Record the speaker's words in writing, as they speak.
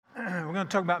We're going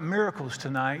to talk about miracles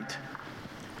tonight.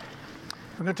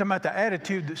 We're going to talk about the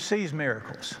attitude that sees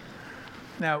miracles.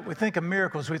 Now, we think of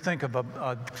miracles, we think of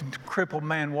a crippled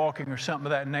man walking or something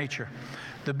of that nature.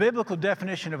 The biblical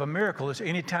definition of a miracle is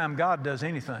anytime God does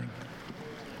anything.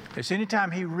 It's anytime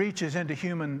He reaches into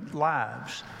human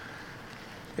lives.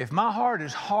 If my heart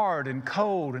is hard and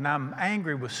cold and I'm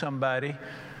angry with somebody,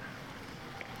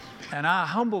 and I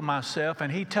humble myself and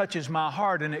He touches my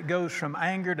heart and it goes from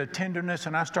anger to tenderness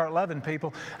and I start loving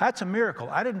people, that's a miracle.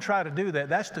 I didn't try to do that.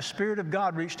 That's the Spirit of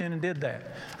God reached in and did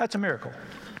that. That's a miracle.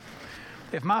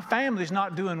 If my family's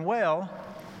not doing well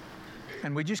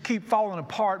and we just keep falling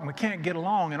apart and we can't get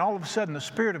along, and all of a sudden the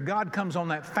Spirit of God comes on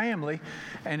that family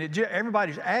and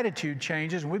everybody's attitude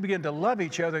changes and we begin to love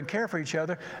each other and care for each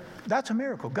other, that's a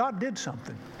miracle. God did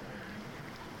something.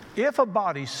 If a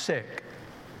body's sick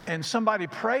and somebody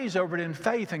prays over it in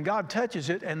faith and God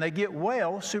touches it and they get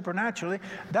well supernaturally,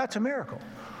 that's a miracle.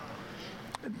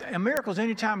 A miracle is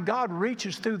anytime God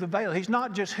reaches through the veil. He's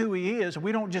not just who He is.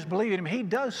 We don't just believe in Him. He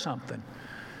does something.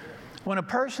 When a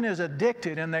person is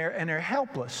addicted and they're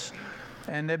helpless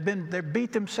and they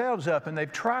beat themselves up and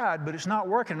they've tried but it's not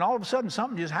working, and all of a sudden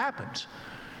something just happens.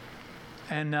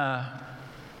 And I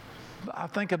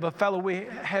think of a fellow we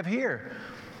have here.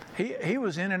 He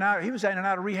was in and out. He was in and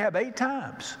out of rehab 8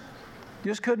 times.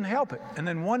 Just couldn't help it. And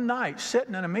then one night,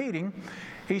 sitting in a meeting,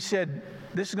 he said,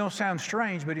 this is going to sound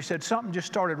strange, but he said, something just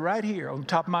started right here on the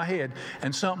top of my head,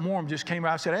 and something warm just came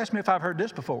out. I said, ask me if I've heard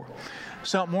this before.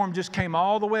 Something warm just came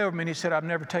all the way over me, and he said, I've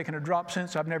never taken a drop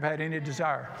since. I've never had any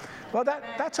desire. Well,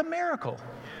 that's a miracle.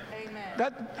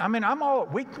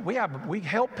 We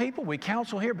help people, we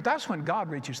counsel here, but that's when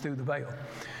God reaches through the veil.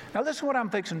 Now, listen to what I'm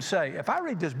fixing to say. If I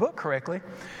read this book correctly,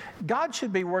 God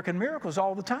should be working miracles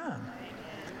all the time.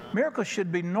 Miracles should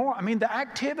be normal. The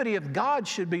activity of God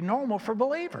should be normal for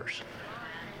believers.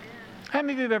 How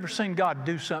many of you have ever seen God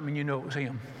do something and you know it was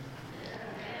Him?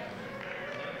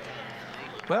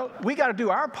 Well, we got to do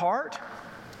our part.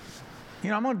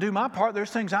 I'm going to do my part.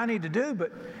 There's things I need to do,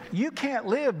 but you can't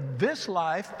live this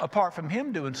life apart from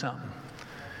Him doing something.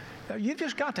 You've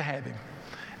just got to have Him.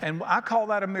 And I call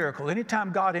that a miracle,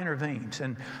 anytime God intervenes.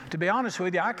 And to be honest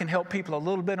with you, I can help people a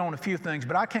little bit on a few things,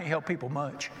 but I can't help people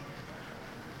much.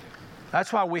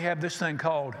 That's why we have this thing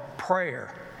called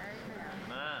prayer.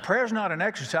 Prayer's not an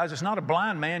exercise. It's not a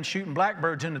blind man shooting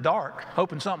blackbirds in the dark,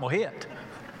 hoping something will hit.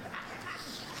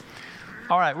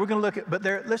 All right, we're going to look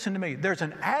at, listen to me, there's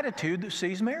an attitude that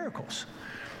sees miracles.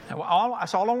 Now,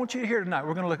 that's all I want you to hear tonight.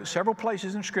 We're going to look at several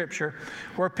places in Scripture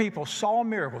where people saw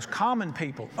miracles. Common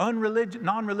people,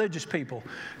 non-religious people,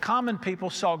 common people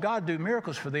saw God do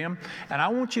miracles for them. And I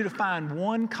want you to find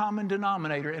one common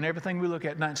denominator in everything we look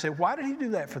at tonight and say, why did He do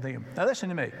that for them? Now, listen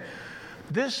to me.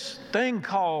 This thing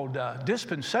called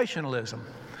dispensationalism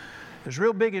is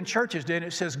real big in churches, and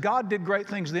it says God did great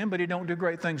things then, but He don't do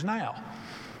great things now.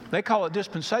 They call it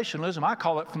dispensationalism. I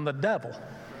call it from the devil.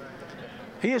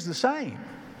 He is the same.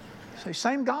 Say,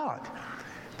 same God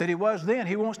that He was then.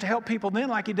 He wants to help people then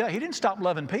like He does. He didn't stop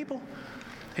loving people.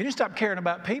 He didn't stop caring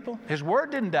about people. His word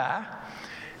didn't die.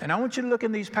 And I want you to look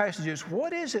in these passages.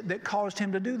 What is it that caused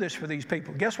Him to do this for these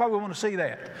people? Guess why we want to see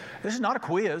that? This is not a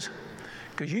quiz,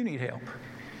 because you need help.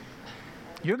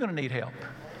 You're going to need help.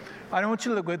 I want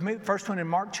you to look with me. First one in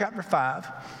Mark chapter 5.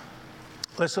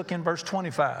 Let's look in verse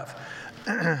 25.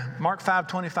 Mark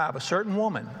 5:25. A certain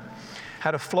woman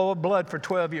had a flow of blood for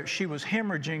 12 years. She was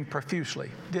hemorrhaging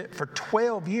profusely. For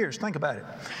 12 years, think about it.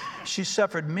 She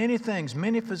suffered many things,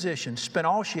 many physicians, spent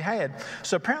all she had.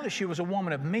 So apparently she was a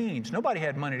woman of means. Nobody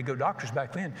had money to go to doctors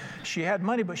back then. She had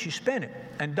money, but she spent it,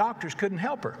 and doctors couldn't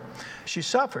help her. She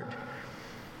suffered.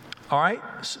 All right,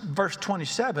 verse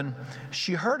 27,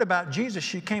 she heard about Jesus.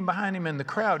 She came behind Him in the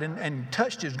crowd and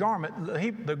touched His garment.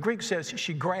 The Greek says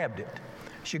she grabbed it.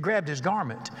 She grabbed His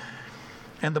garment.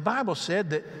 And the Bible said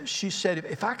that she said,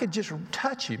 if I could just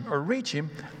touch Him or reach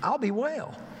Him, I'll be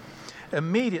well.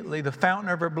 Immediately, the fountain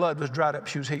of her blood was dried up.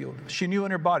 She was healed. She knew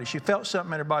in her body. She felt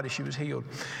something in her body. She was healed.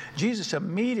 Jesus,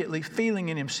 immediately feeling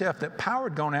in Himself that power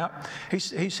had gone out, He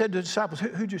said to the disciples,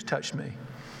 who just touched me?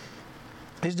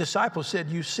 His disciples said,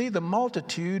 you see the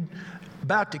multitude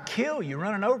about to kill you,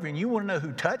 running over you, and you want to know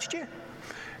who touched you?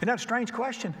 Isn't that a strange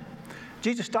question?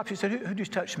 Jesus stopped. He said, who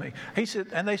just touched me? He said,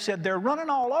 and they said, they're running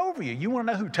all over you. You want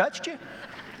to know who touched you?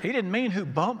 He didn't mean who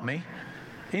bumped me.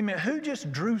 He meant who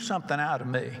just drew something out of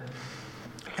me.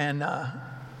 And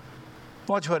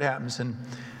watch what happens in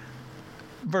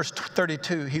verse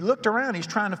 32. He looked around. He's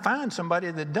trying to find somebody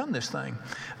that had done this thing.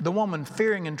 The woman,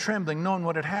 fearing and trembling, knowing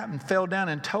what had happened, fell down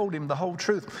and told him the whole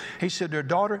truth. He said to her,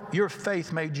 daughter, your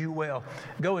faith made you well.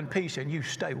 Go in peace and you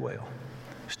stay well.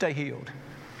 Stay healed.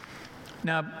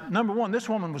 Now, number one, this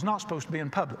woman was not supposed to be in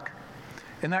public.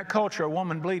 In that culture, a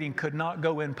woman bleeding could not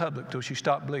go in public till she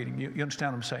stopped bleeding. You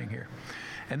understand what I'm saying here?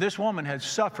 And this woman had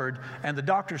suffered, and the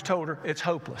doctors told her it's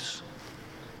hopeless.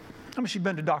 I mean, she'd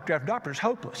been to doctor after doctor. It's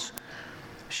hopeless.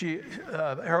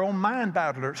 Her own mind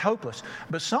battled her. It's hopeless.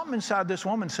 But something inside this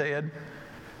woman said,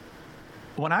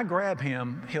 when I grab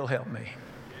him, he'll help me.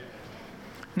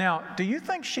 Now, do you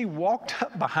think she walked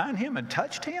up behind him and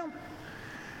touched him?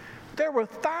 There were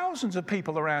thousands of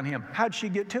people around him. How'd she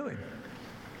get to him?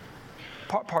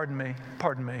 Pardon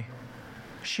me.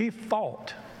 She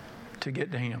fought to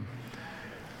get to him.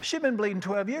 She'd been bleeding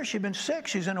 12 years. She'd been sick.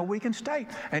 She's in a weakened state.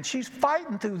 And she's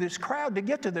fighting through this crowd to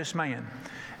get to this man.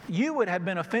 You would have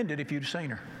been offended if you'd seen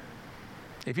her.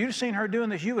 If you'd have seen her doing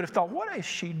this, you would have thought, what is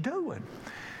she doing?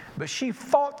 But she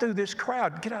fought through this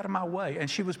crowd, get out of my way. And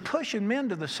she was pushing men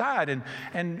to the side.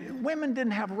 And women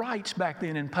didn't have rights back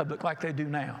then in public like they do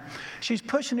now. She's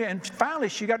pushing it. And finally,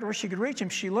 she got to where she could reach him.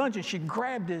 She lunged and she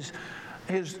grabbed his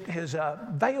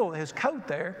veil, his coat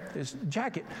there, his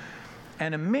jacket.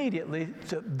 And immediately,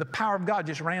 the power of God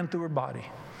just ran through her body.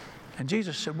 And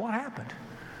Jesus said, what happened?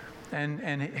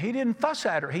 And he didn't fuss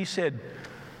at her. He said,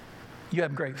 you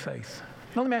have great faith.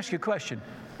 Now, let me ask you a question.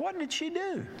 What did she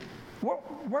do?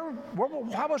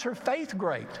 Why was her faith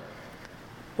great?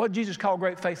 What did Jesus call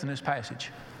great faith in this passage?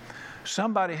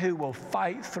 Somebody who will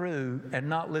fight through and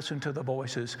not listen to the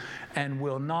voices and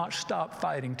will not stop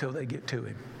fighting till they get to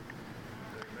him.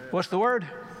 What's the word?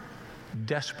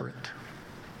 Desperate.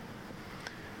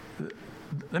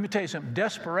 Let me tell you something.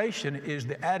 Desperation is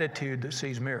the attitude that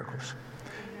sees miracles.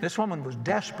 This woman was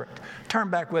desperate. Turn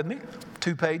back with me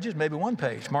 2 pages, maybe 1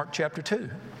 page, Mark chapter 2.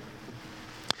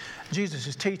 Jesus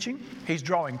is teaching. He's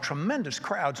drawing tremendous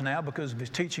crowds now because of his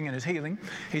teaching and his healing.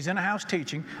 He's in a house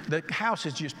teaching. The house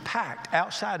is just packed.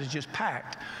 Outside is just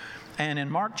packed. And in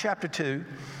Mark chapter 2,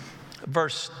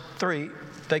 verse 3,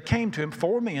 they came to him,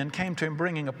 4 men came to him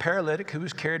bringing a paralytic who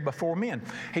was carried by 4 men.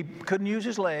 He couldn't use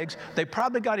his legs. They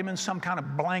probably got him in some kind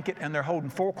of blanket and they're holding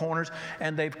 4 corners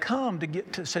and they've come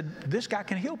said, this guy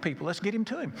can heal people. Let's get him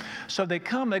to him. So they're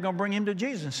going to bring him to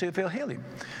Jesus and see if he'll heal him.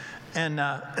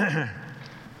 And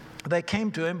they came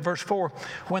to him, verse 4,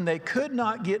 when they could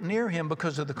not get near him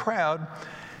because of the crowd,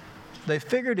 they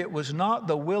figured it was not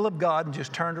the will of God and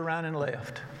just turned around and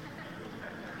left.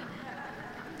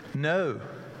 No.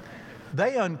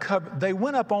 They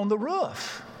went up on the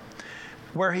roof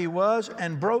where he was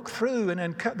and broke through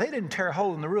and they didn't tear a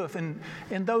hole in the roof. And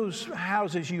in those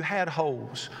houses, you had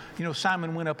holes. You know,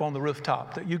 Simon went up on the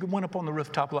rooftop. You went up on the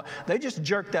rooftop a lot. They just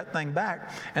jerked that thing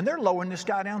back and they're lowering this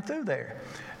guy down through there.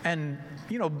 And,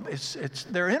 you know,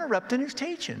 they're interrupting his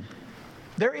teaching.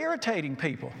 They're irritating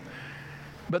people.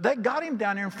 But they got him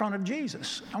down there in front of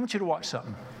Jesus. I want you to watch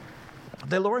something.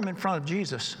 They lower him in front of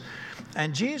Jesus.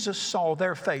 And Jesus saw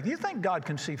their faith. Do you think God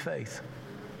can see faith?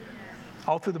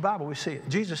 All through the Bible we see it.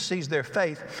 Jesus sees their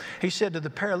faith. He said to the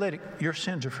paralytic, your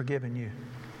sins are forgiven you.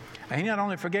 And he not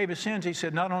only forgave his sins, he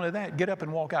said, not only that, get up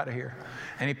and walk out of here.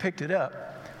 And he picked it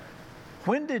up.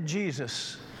 When did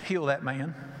Jesus heal that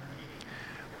man?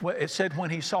 Well, it said when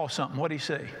he saw something. What did he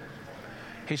say?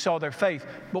 He saw their faith.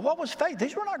 But what was faith?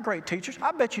 These were not great teachers.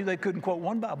 I bet you they couldn't quote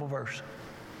 1 Bible verse.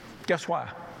 Guess why?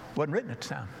 It wasn't written at the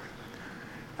time.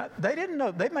 They didn't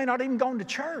know. They may not even gone to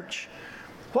church.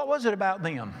 What was it about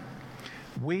them?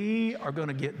 We are going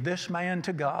to get this man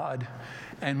to God.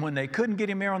 And when they couldn't get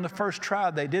him there on the first try,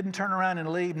 they didn't turn around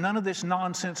and leave. None of this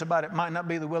nonsense about it might not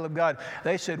be the will of God.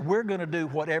 They said, we're going to do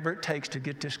whatever it takes to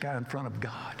get this guy in front of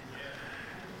God.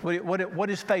 What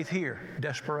is faith here?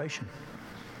 Desperation.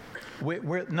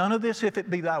 None of this if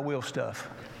it be thy will stuff.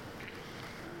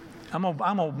 I'm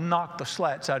gonna knock the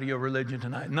slats out of your religion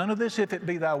tonight. None of this if it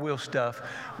be thy will stuff.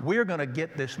 We're going to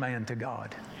get this man to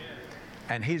God.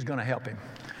 And he's going to help him.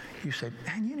 You say,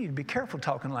 man, you need to be careful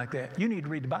talking like that. You need to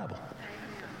read the Bible.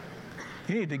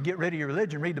 You need to get rid of your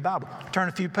religion, read the Bible. Turn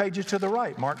a few pages to the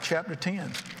right, Mark chapter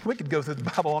 10. We could go through the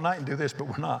Bible all night and do this, but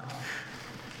we're not.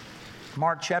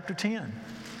 Mark chapter 10.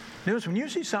 Notice when you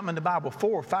see something in the Bible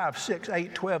 4, 5, 6,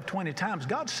 8, 12, 20 times,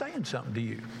 God's saying something to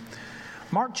you.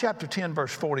 Mark chapter 10,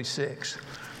 verse 46.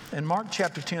 And Mark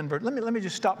chapter 10, verse... Let me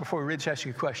just stop before we read. Just ask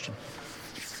you a question.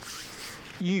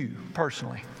 You,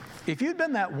 personally, if you'd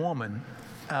been that woman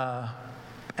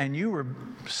and you were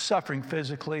suffering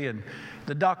physically and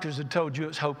the doctors had told you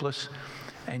it's hopeless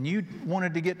and you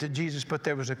wanted to get to Jesus, but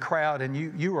there was a crowd and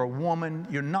you were a woman,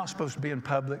 you're not supposed to be in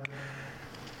public,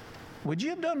 would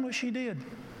you have done what she did?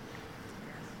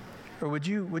 Or would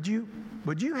you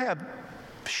have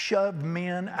shoved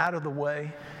men out of the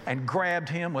way and grabbed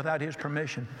him without his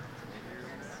permission?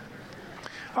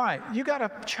 All right, you got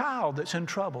a child that's in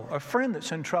trouble, a friend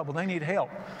that's in trouble, they need help.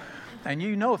 And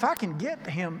you know, if I can get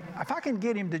him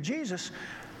to Jesus,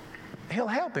 he'll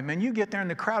help him. And you get there and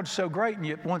the crowd's so great,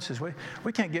 and one says,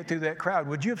 we can't get through that crowd.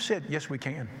 Would you have said, yes, we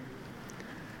can?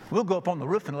 We'll go up on the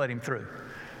roof and let him through.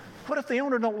 What if the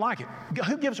owner don't like it?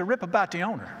 Who gives a rip about the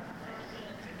owner?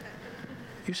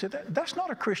 You said, that's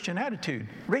not a Christian attitude.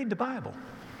 Read the Bible.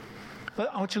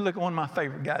 I want you to look at one of my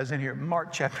favorite guys in here,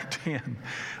 Mark chapter 10.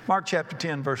 Mark chapter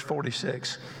 10, verse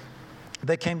 46.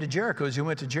 They came to Jericho. As he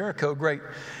went to Jericho,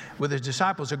 with his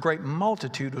disciples, a great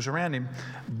multitude was around him.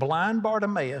 Blind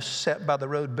Bartimaeus sat by the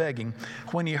road begging.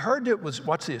 When he heard it was,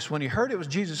 watch this, when he heard it was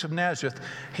Jesus of Nazareth,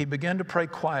 he began to pray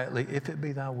quietly, if it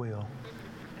be thy will.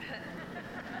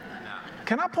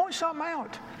 Can I point something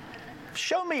out?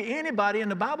 Show me anybody in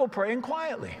the Bible praying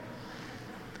quietly,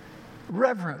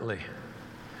 reverently.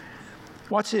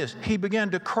 Watch this. He began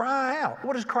to cry out.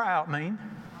 What does cry out mean?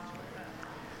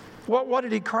 What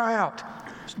did he cry out?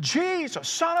 Jesus,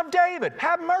 Son of David,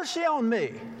 have mercy on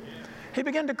me. He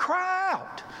began to cry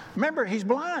out. Remember, he's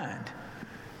blind.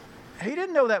 He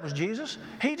didn't know that was Jesus.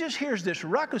 He just hears this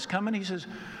ruckus coming. He says,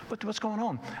 what's going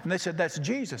on? And they said, that's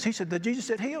Jesus. He said, the Jesus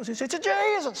that heals. He said, it's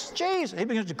Jesus, Jesus. He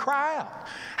begins to cry out,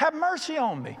 have mercy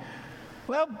on me.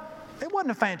 Well, it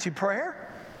wasn't a fancy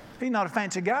prayer. He's not a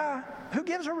fancy guy. Who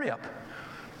gives a rip?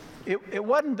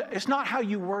 It's not how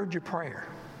you word your prayer.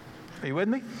 Are you with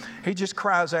me? He just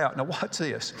cries out. Now watch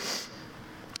this.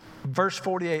 Verse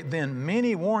 48, then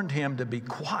many warned him to be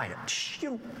quiet. Shh,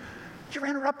 you're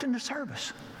interrupting the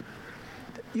service.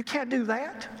 You can't do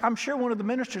that. I'm sure one of the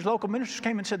ministers, local ministers,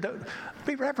 came and said,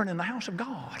 be reverent in the house of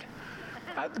God.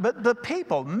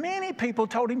 But many people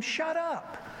told him, shut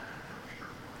up.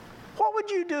 What would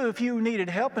you do if you needed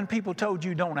help and people told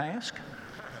you don't ask?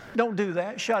 Don't do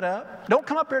that. Shut up. Don't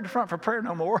come up here to the front for prayer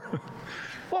no more.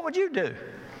 What would you do?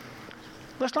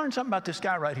 Let's learn something about this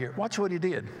guy right here. Watch what he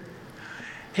did.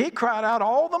 He cried out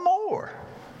all the more.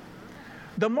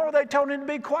 The more they told him to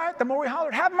be quiet, the more he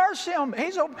hollered, have mercy on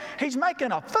me. He's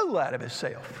making a fool out of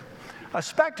himself. A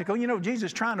spectacle. You know,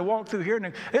 Jesus trying to walk through here,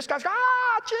 and this guy's going,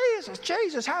 Jesus,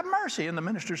 Jesus, have mercy. And the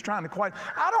minister's trying to quiet.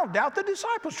 I don't doubt the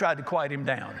disciples tried to quiet him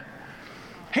down.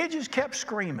 He just kept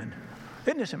screaming.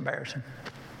 Isn't this embarrassing?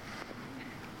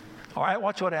 All right,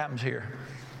 watch what happens here.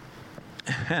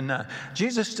 And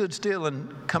Jesus stood still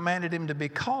and commanded him to be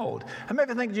called. How many of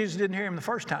you think Jesus didn't hear him the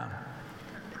first time?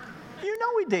 You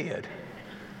know he did.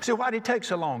 So why did he take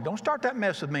so long? Don't start that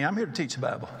mess with me. I'm here to teach the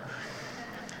Bible.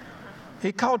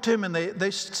 He called to him, and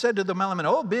they said to the element,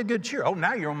 oh, be of good cheer. Oh,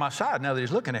 now you're on my side now that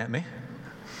he's looking at me.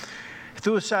 He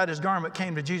threw aside his garment,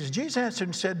 came to Jesus. Jesus answered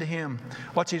and said to him,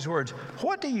 watch these words,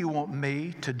 what do you want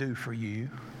me to do for you?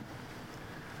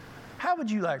 How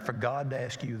would you like for God to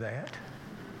ask you that?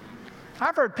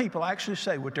 I've heard people actually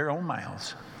say with their own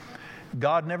mouths,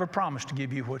 God never promised to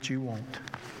give you what you want.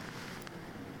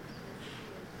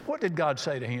 What did God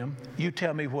say to him? You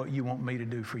tell me what you want me to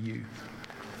do for you.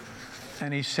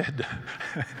 And he said,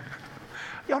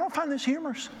 y'all don't find this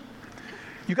humorous?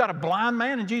 You got a blind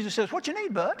man and Jesus says, what you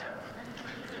need, bud?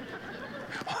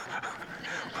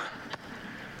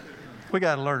 We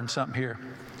got to learn something here.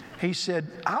 He said,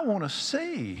 I want to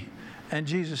see. And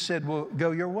Jesus said, well,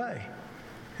 go your way.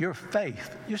 Your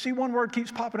faith. You see one word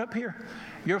keeps popping up here?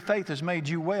 Your faith has made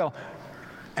you well.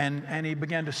 And he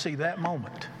began to see that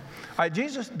moment. All right,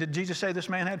 did Jesus say this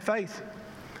man had faith?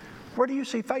 Where do you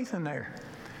see faith in there?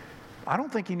 I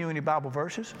don't think he knew any Bible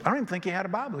verses. I don't even think he had a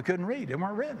Bible. He couldn't read. They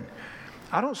weren't written.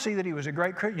 I don't see that he was a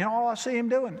great Christian. You know, all I see him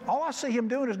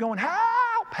doing is going,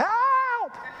 help,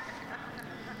 help.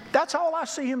 That's all I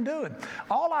see him doing.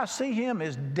 All I see him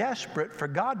is desperate for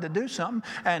God to do something,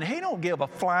 and he don't give a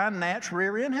flying gnat's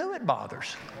rear end who it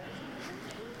bothers.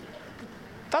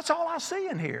 That's all I see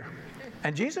in here.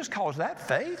 And Jesus calls that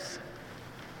faith.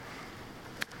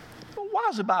 Well, why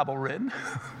is the Bible written?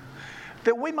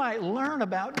 That we might learn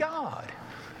about God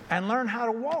and learn how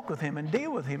to walk with him and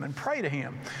deal with him and pray to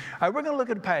him. All right, we're going to look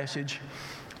at a passage.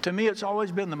 To me, it's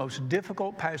always been the most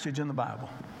difficult passage in the Bible.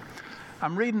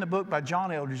 I'm reading a book by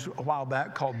John Eldridge a while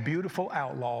back called Beautiful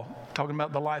Outlaw, talking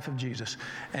about the life of Jesus.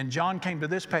 And John came to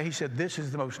this page. He said, this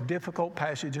is the most difficult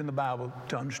passage in the Bible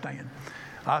to understand.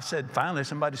 I said, finally,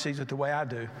 somebody sees it the way I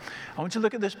do. I want you to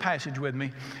look at this passage with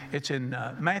me. It's in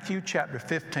Matthew chapter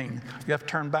 15. You have to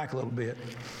turn back a little bit.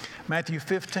 Matthew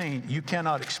 15, you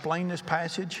cannot explain this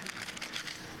passage,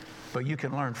 but you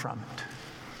can learn from it.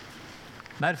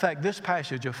 Matter of fact, this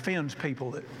passage offends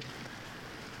people that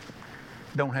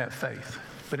don't have faith.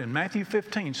 But in Matthew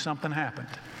 15, something happened.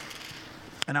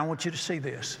 And I want you to see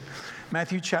this.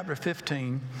 Matthew chapter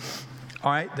 15,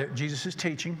 All right, Jesus is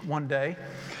teaching one day.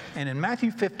 And in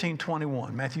Matthew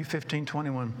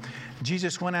 15:21,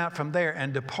 Jesus went out from there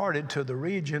and departed to the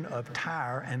region of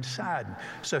Tyre and Sidon.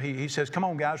 So he says, come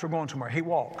on, guys, we're going somewhere. He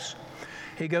walks.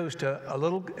 He goes to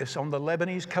it's on the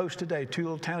Lebanese coast today, two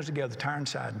little towns together, Tyre and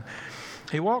Sidon.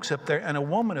 He walks up there, and a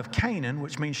woman of Canaan,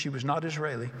 which means she was not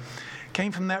Israeli,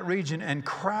 came from that region and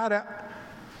cried out.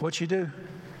 What you do?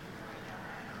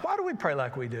 Why do we pray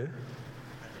like we do?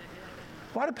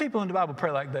 Why do people in the Bible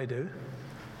pray like they do?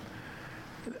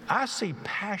 I see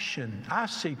passion. I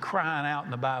see crying out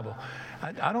in the Bible.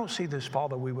 I don't see this,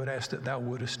 Father, we would ask that thou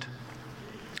wouldest.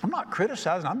 I'm not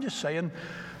criticizing. I'm just saying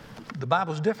the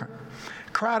Bible's different.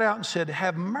 Cried out and said,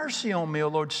 have mercy on me, O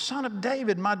Lord, Son of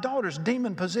David. My daughter's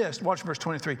demon-possessed. Watch verse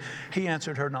 23. He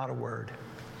answered her not a word.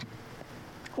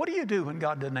 What do you do when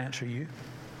God doesn't answer you?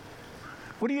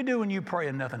 What do you do when you pray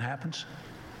and nothing happens?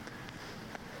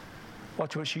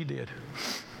 Watch what she did.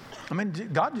 I mean,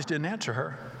 God just didn't answer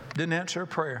her. Didn't answer her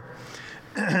prayer.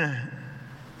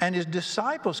 And his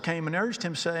disciples came and urged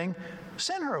him, saying,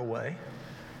 send her away.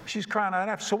 She's crying out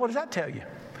after. So what does that tell you?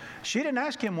 She didn't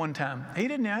ask him one time. He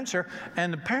didn't answer.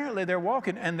 And apparently they're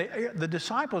walking, and the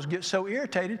disciples get so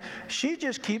irritated, she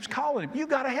just keeps calling him. You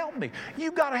got to help me.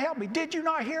 You got to help me. Did you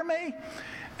not hear me?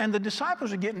 And the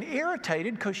disciples are getting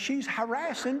irritated because she's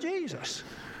harassing Jesus.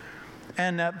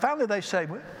 And finally they say,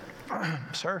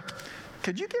 sir,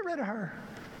 could you get rid of her?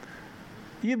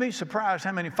 You'd be surprised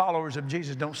how many followers of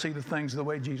Jesus don't see the things the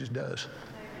way Jesus does.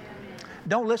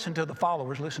 Don't listen to the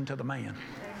followers, listen to the man.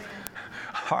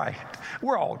 All right,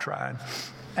 we're all trying.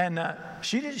 And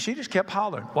she just kept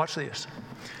hollering. Watch this.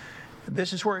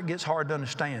 This is where it gets hard to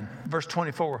understand. Verse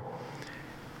 24.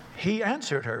 He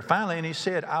answered her finally, and he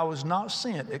said, I was not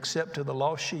sent except to the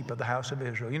lost sheep of the house of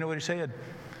Israel. You know what he said?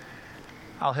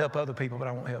 I'll help other people, but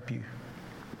I won't help you.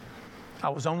 I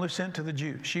was only sent to the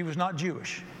Jews. She was not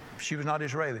Jewish. She was not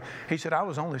Israeli. He said, I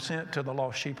was only sent to the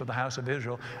lost sheep of the house of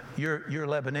Israel. You're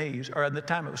Lebanese, or at the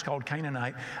time it was called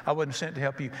Canaanite. I wasn't sent to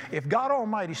help you. If God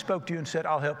Almighty spoke to you and said,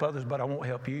 I'll help others, but I won't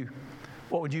help you,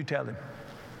 what would you tell him?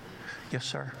 Yes,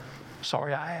 sir.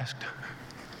 Sorry I asked.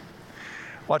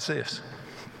 Watch this.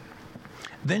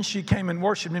 Then she came and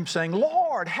worshiped him, saying,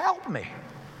 Lord, help me.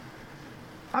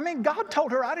 I mean, God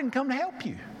told her I didn't come to help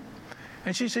you.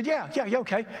 And she said, yeah,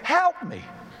 okay. Help me.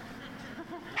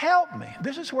 Help me.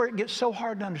 This is where it gets so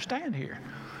hard to understand here.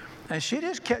 And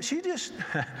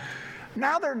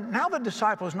now the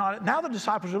disciples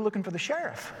are looking for the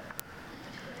sheriff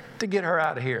to get her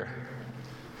out of here.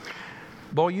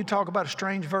 Boy, you talk about a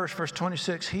strange verse, verse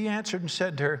 26. He answered and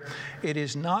said to her, it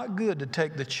is not good to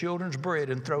take the children's bread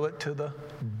and throw it to the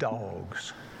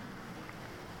dogs.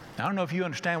 Now, I don't know if you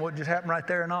understand what just happened right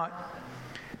there or not.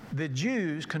 The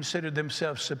Jews considered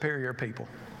themselves superior people.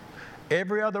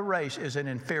 Every other race is an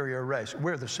inferior race.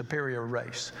 We're the superior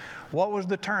race. What was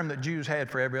the term that Jews had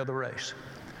for every other race?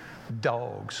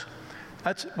 Dogs.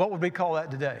 What would we call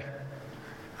that today?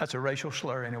 That's a racial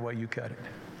slur any way you cut it.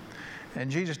 And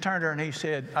Jesus turned to her and he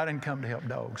said, I didn't come to help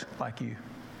dogs like you.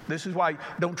 This is why,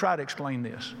 don't try to explain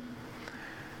this.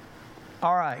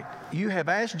 All right, you have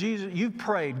asked Jesus, you've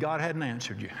prayed, God hadn't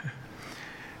answered you.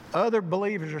 Other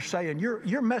believers are saying,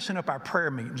 you're messing up our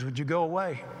prayer meetings. Would you go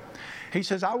away? He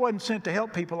says, I wasn't sent to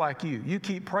help people like you. You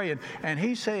keep praying. And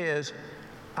he says,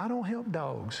 I don't help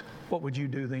dogs. What would you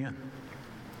do then?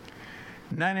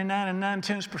 99 and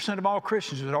 9/10% of all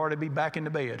Christians would already be back in the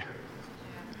bed.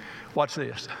 Watch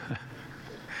this.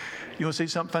 You want to see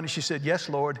something funny? She said, yes,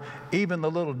 Lord, even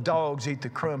the little dogs eat the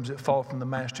crumbs that fall from the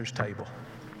master's table.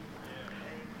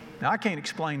 Now, I can't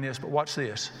explain this, but watch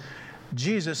this.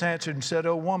 Jesus answered and said,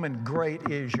 O woman, great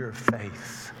is your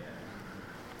faith.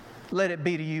 Let it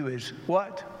be to you as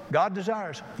what? God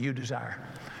desires, you desire.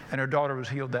 And her daughter was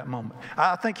healed that moment.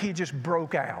 I think he just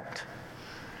broke out.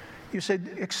 You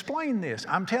said, explain this.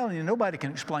 I'm telling you, nobody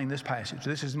can explain this passage.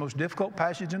 This is the most difficult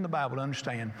passage in the Bible to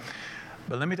understand.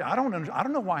 But let me tell you, I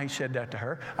don't know why he said that to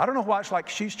her. I don't know why it's like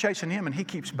she's chasing him and he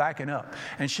keeps backing up.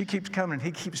 And she keeps coming and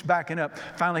he keeps backing up.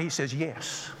 Finally, he says,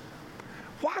 yes.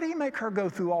 Why do you make her go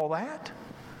through all that?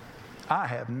 I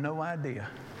have no idea.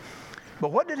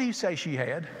 But what did he say she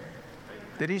had?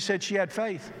 Did he say she had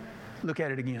faith? Look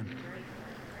at it again.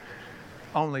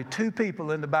 Only 2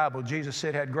 people in the Bible Jesus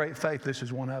said had great faith. This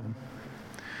is one of them.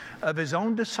 Of his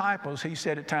own disciples, he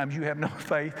said at times, you have no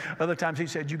faith. Other times he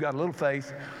said, you got a little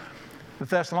faith. The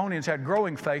Thessalonians had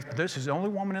growing faith, but this is the only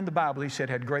woman in the Bible he said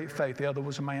had great faith. The other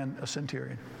was a man, a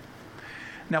centurion.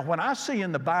 Now, when I see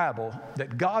in the Bible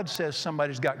that God says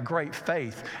somebody's got great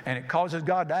faith and it causes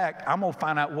God to act, I'm going to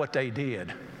find out what they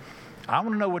did. I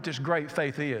want to know what this great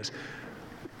faith is.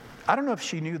 I don't know if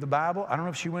she knew the Bible. I don't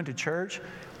know if she went to church.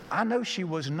 I know she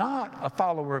was not a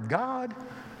follower of God.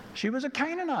 She was a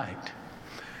Canaanite.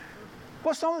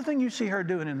 What's the only thing you see her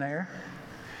doing in there?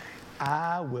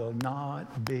 I will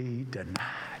not be denied.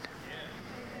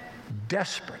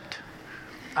 Desperate.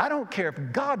 I don't care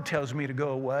if God tells me to go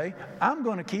away. I'm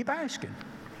going to keep asking.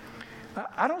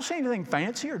 I don't see anything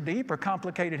fancy or deep or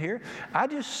complicated here. I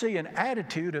just see an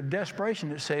attitude of desperation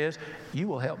that says, you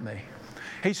will help me.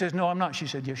 He says, no, I'm not. She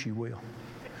said, yes, you will.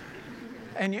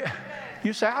 And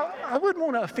you say, I wouldn't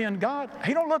want to offend God.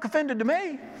 He don't look offended to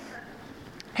me.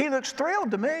 He looks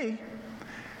thrilled to me.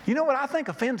 You know what I think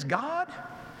offends God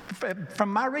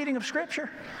from my reading of Scripture?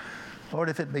 Lord,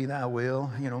 if it be thy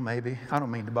will, maybe. I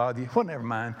don't mean to bother you. Well, never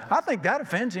mind. I think that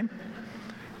offends him.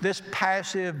 This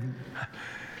passive.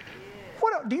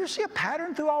 Do you see a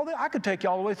pattern through all this? I could take you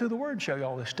all the way through the Word and show you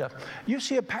all this stuff. You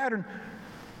see a pattern.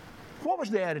 What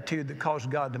was the attitude that caused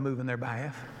God to move in their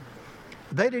behalf?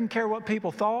 They didn't care what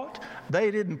people thought.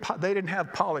 They didn't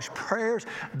have polished prayers.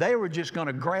 They were just going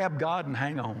to grab God and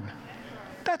hang on.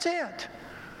 That's it.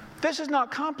 This is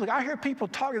not complicated. I hear people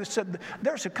talking that said,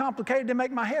 they're so complicated they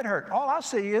make my head hurt. All I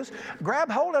see is grab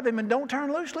hold of him and don't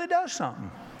turn loose till he does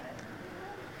something.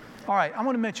 All right, I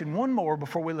want to mention one more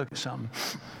before we look at something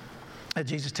that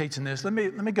Jesus teaching this. Let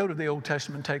me go to the Old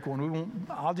Testament and take one.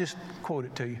 I'll just quote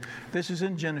it to you. This is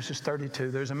in Genesis 32.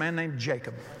 There's a man named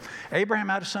Jacob. Abraham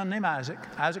had a son named Isaac.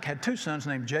 Isaac had two sons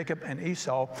named Jacob and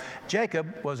Esau.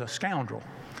 Jacob was a scoundrel.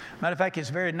 Matter of fact, his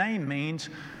very name means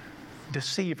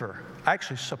deceiver.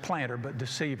 Actually, supplanter, but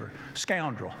deceiver.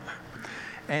 Scoundrel.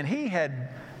 And he had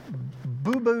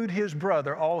boo-booed his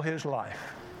brother all his life.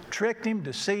 Tricked him,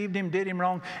 deceived him, did him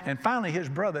wrong. And finally, his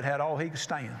brother had all he could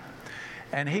stand.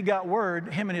 And he got word,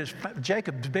 him and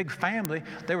Jacob's big family,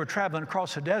 they were traveling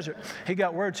across the desert. He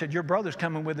got word, said, your brother's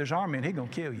coming with his army and he's going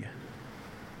to kill you.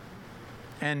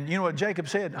 And you know what Jacob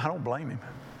said? I don't blame him.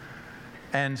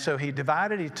 And so he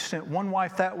divided. He sent one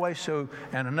wife that way,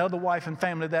 and another wife and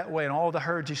family that way, and all the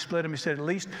herds he split them. He said, at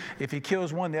least if he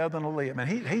kills one, the other one will live. And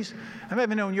I may have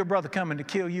known your brother coming to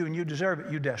kill you and you deserve it,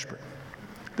 you're desperate.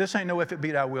 This ain't no if it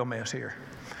be thy will mess here.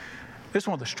 This is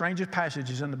one of the strangest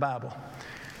passages in the Bible.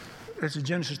 This is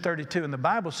Genesis 32, and the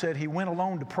Bible said he went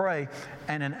alone to pray,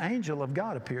 and an angel of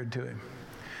God appeared to him.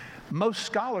 Most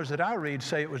scholars that I read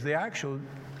say it was the actual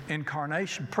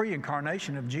incarnation,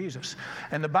 pre-incarnation of Jesus.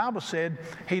 And the Bible said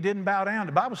he didn't bow down.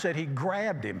 The Bible said he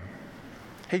grabbed him.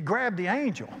 He grabbed the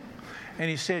angel, and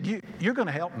he said, you're going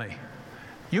to help me.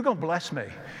 You're going to bless me.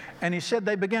 And he said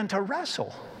they began to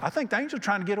wrestle. I think the angel was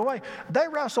trying to get away. They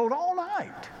wrestled all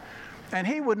night. And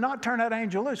he would not turn that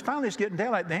angel loose. Finally, it's getting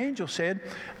daylight. The angel said,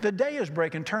 the day is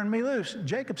breaking, turn me loose.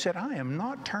 Jacob said, I am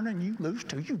not turning you loose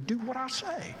till you do what I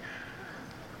say.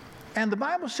 And the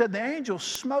Bible said the angel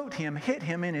smote him, hit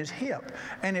him in his hip,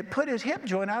 and it put his hip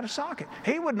joint out of socket.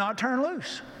 He would not turn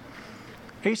loose.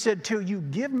 He said, till you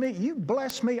give me, you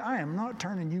bless me, I am not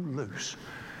turning you loose.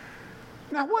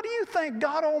 Now, what do you think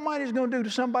God Almighty is going to do to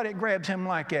somebody that grabs him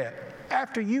like that?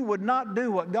 After you would not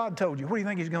do what God told you, what do you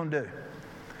think he's going to do?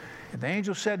 And the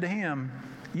angel said to him,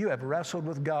 you have wrestled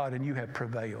with God and you have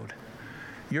prevailed.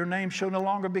 Your name shall no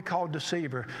longer be called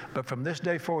deceiver, but from this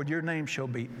day forward your name shall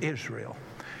be Israel,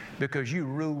 because you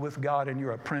rule with God and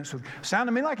you're a prince.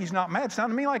 Sounded to me like he's not mad.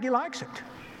 Sounded to me like he likes it.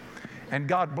 And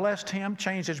God blessed him,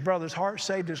 changed his brother's heart,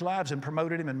 saved his lives, and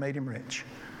promoted him and made him rich.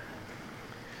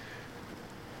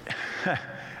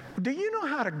 Do you know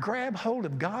how to grab hold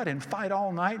of God and fight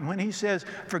all night? And when he says,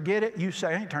 forget it, you say,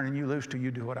 I ain't turning you loose till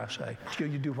you do what I say, till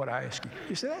you do what I ask you.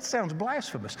 You say, that sounds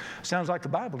blasphemous. Sounds like the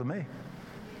Bible to me.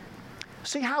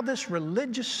 See how this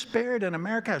religious spirit in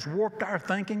America has warped our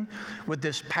thinking with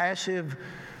this passive,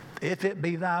 if it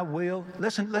be thy will.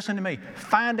 Listen to me.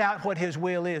 Find out what his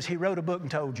will is. He wrote a book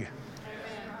and told you.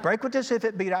 Break with this if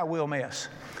it be thy will mess.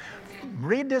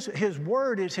 Read this. His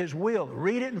word is his will.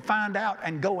 Read it and find out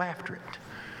and go after it.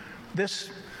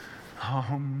 This,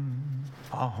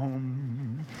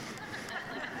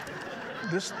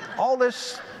 all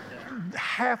this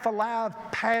half alive,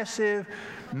 passive,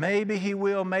 maybe he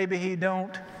will, maybe he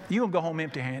don't. You're going to go home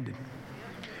empty-handed.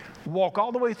 Walk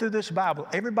all the way through this Bible.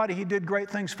 Everybody he did great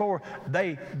things for,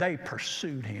 they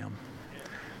pursued him.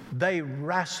 They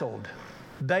wrestled.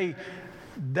 They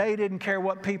didn't care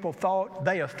what people thought.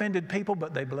 They offended people,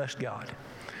 but they blessed God.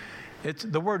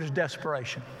 The word is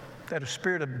desperation. That a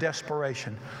spirit of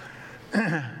desperation. All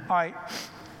right,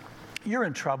 you're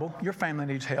in trouble. Your family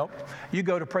needs help. You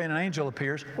go to pray and an angel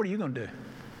appears. What are you going to do?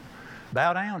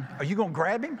 Bow down? Are you going to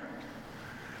grab him?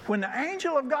 When the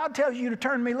angel of God tells you to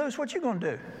turn me loose, what you going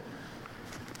to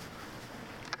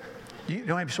do? You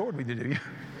don't have a sword with you, do you?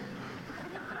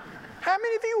 How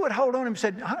many of you would hold on him and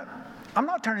said, I'm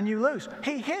not turning you loose.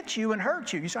 He hits you and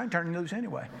hurts you. You say, I'm turning you loose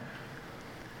anyway.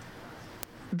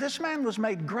 This man was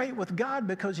made great with God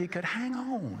because he could hang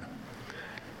on.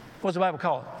 What does the Bible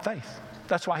call it? Faith.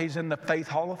 That's why he's in the Faith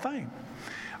Hall of Fame.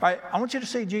 All right, I want you to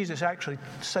see Jesus actually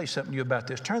say something to you about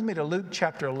this. Turn with me to Luke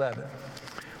chapter 11,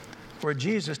 where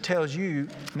Jesus tells you,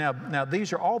 now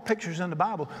these are all pictures in the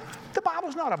Bible. The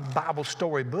Bible's not a Bible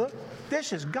story book.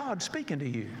 This is God speaking to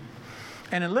you.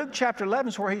 And in Luke chapter 11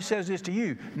 is where he says this to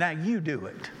you. Now you do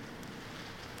it.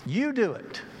 You do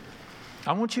it.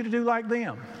 I want you to do like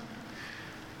them.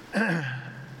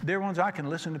 Dear ones, I can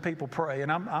listen to people pray,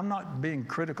 and I'm not being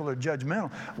critical or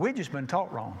judgmental. We've just been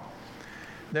taught wrong.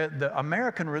 The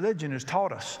American religion has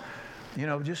taught us,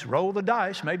 just roll the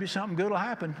dice, maybe something good will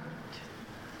happen.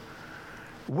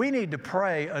 We need to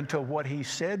pray until what he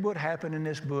said would happen in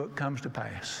this book comes to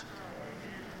pass.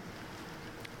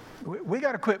 We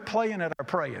got to quit playing at our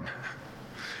praying.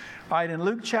 All right, in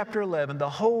Luke chapter 11, the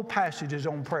whole passage is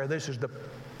on prayer. This is the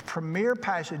premier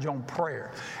passage on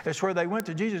prayer. It's where they went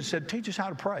to Jesus and said, teach us how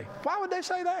to pray. Why would they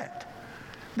say that?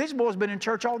 These boys have been in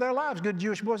church all their lives, good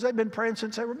Jewish boys. They've been praying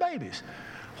since they were babies.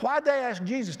 Why'd they ask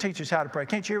Jesus, teach us how to pray?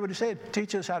 Can't you hear what he said?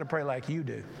 Teach us how to pray like you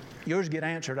do. Yours get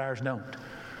answered, ours don't.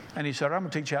 And he said, I'm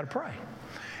going to teach you how to pray.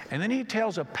 And then he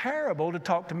tells a parable to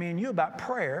talk to me and you about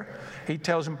prayer. He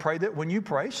tells them, pray that when you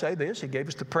pray, say this. He gave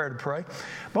us the prayer to pray.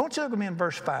 But I want you to look at me in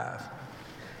verse 5.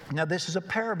 Now, this is a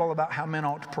parable about how men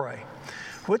ought to pray.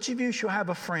 Which of you shall have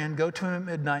a friend, go to him at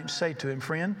midnight and say to him,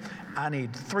 friend, I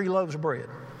need 3 loaves of bread.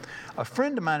 A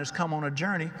friend of mine has come on a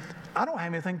journey. I don't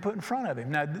have anything put in front of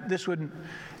him. Now,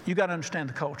 you got to understand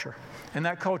the culture. In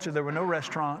that culture, there were no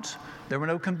restaurants. There were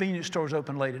no convenience stores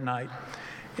open late at night.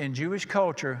 In Jewish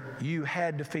culture, you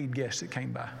had to feed guests that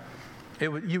came by.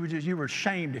 You were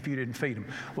ashamed if you didn't feed them.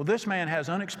 Well, this man has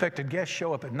unexpected guests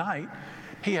show up at night.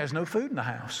 He has no food in the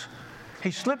house.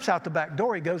 He slips out the back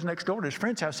door. He goes next door to his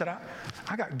friend's house. Said,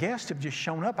 I got guests have just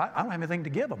shown up. I don't have anything to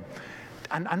give them.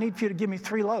 I need for you to give me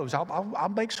 3 loaves.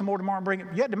 I'll make some more tomorrow and bring it.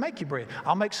 You had to make you bread.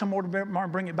 I'll make some more tomorrow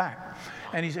and bring it back.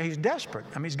 And he's desperate.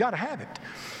 I mean, he's got to have it.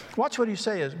 Watch what he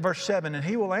says, verse 7. And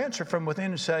he will answer from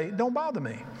within and say, don't bother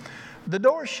me. The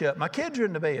door's shut. My kids are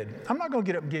in the bed. I'm not going to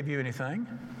get up and give you anything.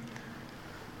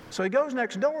 So he goes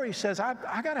next door. He says, I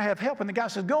got to have help. And the guy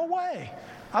says, go away.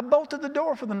 I bolted the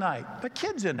door for the night. The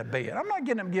kid's in the bed. I'm not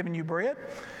getting up and giving you bread.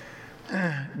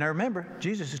 Now remember,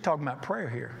 Jesus is talking about prayer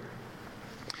here.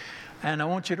 And I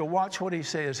want you to watch what he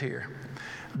says here.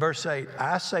 Verse 8,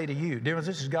 I say to you, dear ones,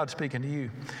 this is God speaking to you.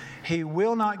 He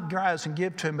will not rise and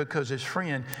give to him because his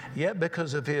friend, yet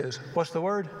because of his, what's the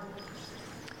word?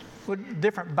 Well,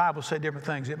 different Bibles say different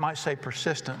things. It might say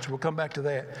persistence. We'll come back to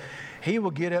that. He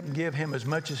will get up and give him as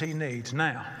much as he needs.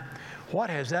 Now, what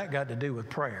has that got to do with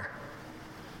prayer?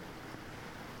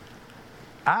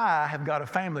 I have got a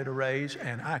family to raise,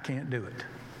 and I can't do it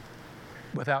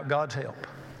without God's help.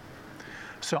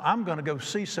 So I'm going to go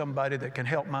see somebody that can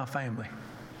help my family.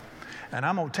 And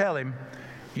I'm going to tell him,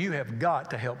 you have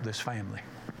got to help this family.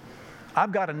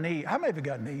 I've got a need. How many of you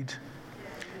got needs?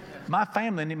 My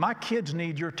family, my kids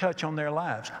need your touch on their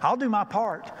lives. I'll do my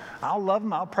part. I'll love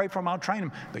them. I'll pray for them. I'll train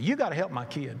them. But you got to help my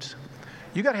kids.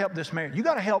 You got to help this marriage. You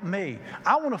got to help me.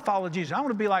 I want to follow Jesus. I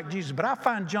want to be like Jesus, but I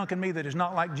find junk in me that is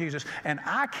not like Jesus, and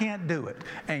I can't do it.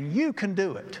 And you can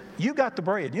do it. You got the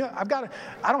bread. I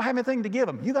don't have anything to give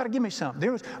them. You got to give me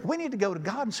something. We need to go to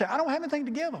God and say, I don't have anything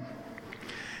to give them.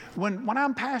 When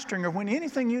I'm pastoring or when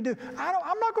anything you do,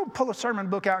 I'm not going to pull a sermon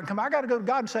book out and come. I got to go to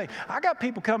God and say, I got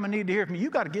people come and need to hear from you. You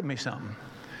got to give me something.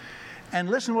 And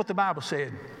listen to what the Bible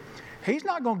said. He's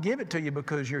not going to give it to you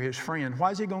because you're his friend.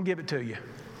 Why is he going to give it to you?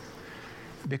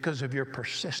 Because of your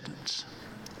persistence.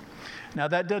 Now,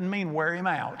 that doesn't mean wear him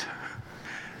out.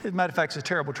 As a matter of fact, it's a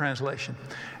terrible translation.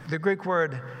 The Greek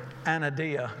word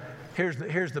anadia,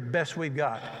 here's the best we've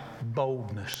got,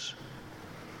 boldness.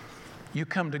 You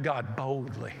come to God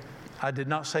boldly. I did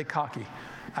not say cocky.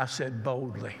 I said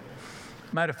boldly.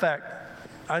 Matter of fact,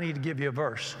 I need to give you a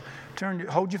verse.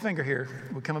 Hold your finger here.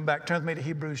 We're coming back. Turn with me to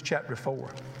Hebrews chapter 4.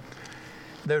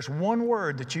 There's one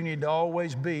word that you need to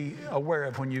always be aware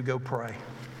of when you go pray.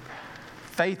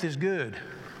 Faith is good.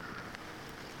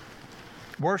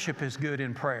 Worship is good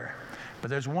in prayer. But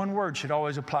there's one word should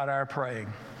always apply to our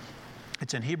praying.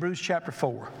 It's in Hebrews chapter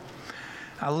 4.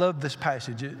 I love this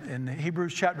passage. In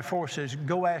Hebrews chapter 4 says,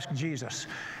 go ask Jesus.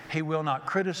 He will not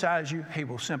criticize you. He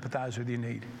will sympathize with your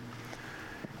need.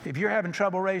 If you're having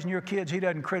trouble raising your kids, he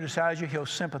doesn't criticize you. He'll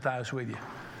sympathize with you.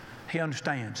 He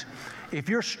understands. If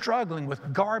you're struggling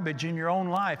with garbage in your own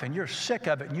life and you're sick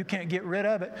of it and you can't get rid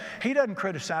of it, he doesn't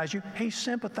criticize you. He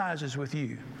sympathizes with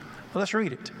you. Well, let's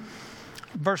read it.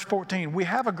 Verse 14, we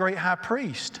have a great high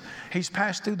priest. He's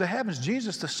passed through the heavens.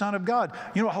 Jesus, the Son of God.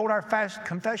 You know what hold our fast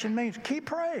confession means? Keep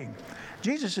praying.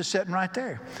 Jesus is sitting right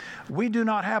there. We do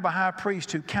not have a high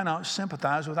priest who cannot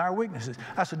sympathize with our weaknesses.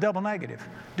 That's a double negative.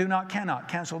 Do not, cannot.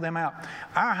 Cancel them out.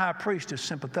 Our high priest is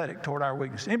sympathetic toward our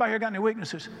weaknesses. Anybody here got any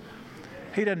weaknesses?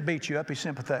 He doesn't beat you up. He's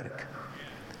sympathetic.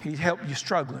 He helped you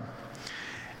struggling.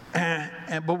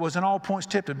 But was in all points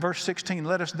tempted. Verse 16,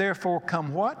 let us therefore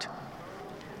come what?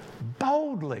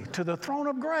 Boldly to the throne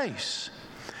of grace,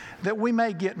 that we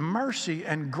may get mercy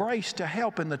and grace to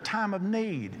help in the time of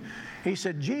need. He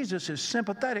said Jesus is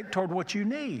sympathetic toward what you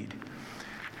need.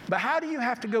 But how do you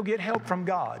have to go get help from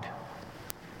God?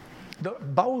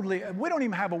 Boldly, we don't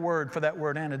even have a word for that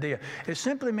word, anadia. It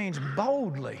simply means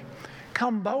boldly.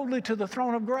 Come boldly to the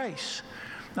throne of grace.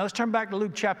 Now let's turn back to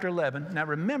Luke chapter 11. Now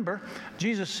remember,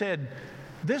 Jesus said,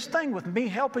 this thing with me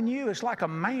helping you is like a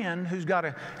man who's got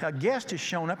a guest has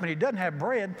shown up and he doesn't have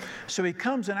bread, so he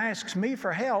comes and asks me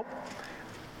for help.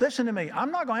 Listen to me. I'm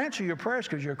not going to answer your prayers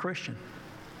because you're a Christian.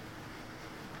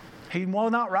 He will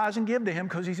not rise and give to him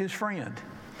because he's his friend.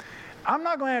 I'm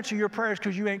not going to answer your prayers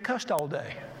because you ain't cussed all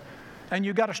day and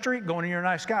you got a streak going and you're a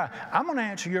nice guy. I'm going to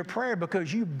answer your prayer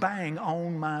because you bang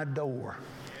on my door.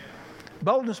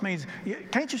 Boldness means,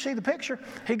 can't you see the picture?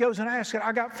 He goes and asks,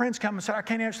 I got friends coming and said, I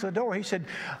can't answer the door. He said,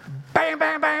 bam,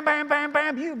 bam, bam, bam, bam,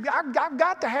 bam. I've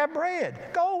got to have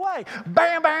bread. Go away.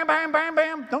 Bam, bam, bam, bam,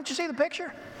 bam. Don't you see the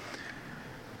picture?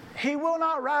 He will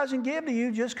not rise and give to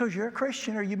you just because you're a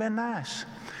Christian or you've been nice.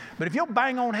 But if you'll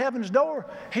bang on heaven's door,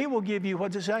 he will give you,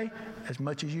 what's it say? As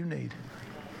much as you need.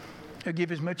 He'll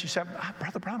give you as much as you say,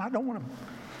 Brother Brown, I don't want to.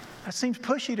 That seems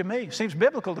pushy to me. It seems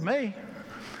biblical to me.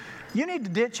 You need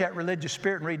to ditch that religious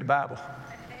spirit and read the Bible.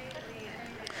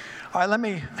 All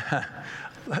right,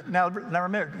 now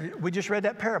remember, we just read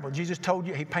that parable. Jesus told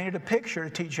you, he painted a picture to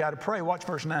teach you how to pray. Watch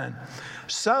verse 9.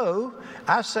 So,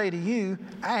 I say to you,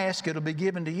 ask, it'll be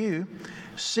given to you.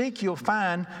 Seek, you'll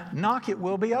find. Knock, it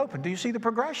will be open. Do you see the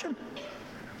progression?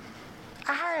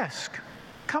 Ask.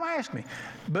 Come ask me.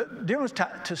 But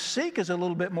to seek is a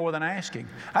little bit more than asking.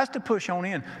 That's to push on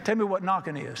in. Tell me what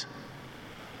knocking is.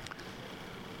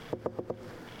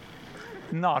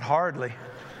 Not hardly.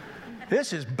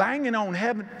 This is banging on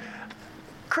heaven.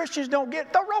 Christians don't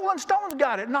get, the Rolling Stones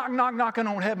got it, knocking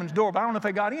on heaven's door, but I don't know if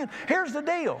they got in. Here's the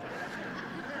deal.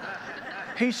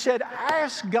 He said,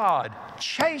 ask God,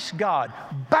 chase God,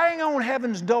 bang on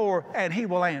heaven's door, and he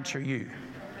will answer you.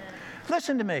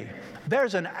 Listen to me.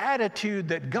 There's an attitude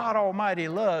that God Almighty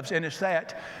loves, and it's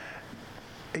that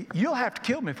you'll have to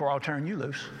kill me before I'll turn you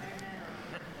loose.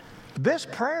 This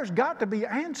prayer's got to be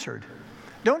answered.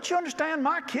 Don't you understand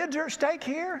my kids are at stake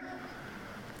here?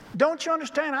 Don't you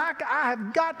understand I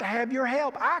have got to have your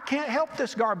help. I can't help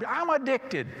this garbage. I'm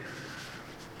addicted.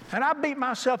 And I beat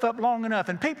myself up long enough,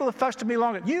 and people have fussed at me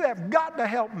long enough. You have got to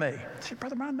help me. I said,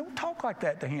 Brother Brian, don't talk like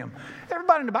that to him.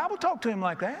 Everybody in the Bible talked to him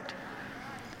like that.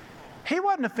 He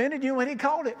wasn't offended you when he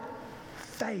called it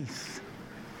faith.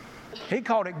 He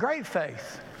called it great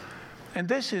faith. And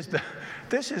this is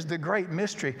the great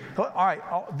mystery. All right,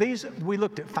 we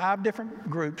looked at 5 different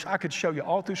groups. I could show you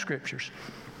all through scriptures.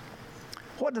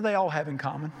 What do they all have in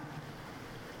common?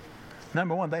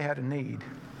 Number one, they had a need.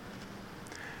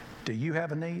 Do you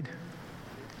have a need?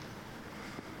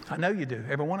 I know you do.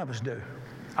 Every one of us do.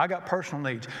 I got personal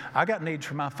needs. I got needs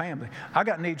for my family. I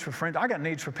got needs for friends. I got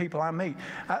needs for people I meet.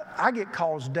 I get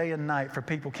calls day and night for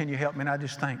people, can you help me? And I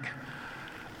just think,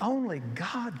 only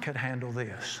God could handle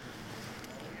this.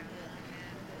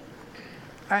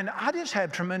 And I just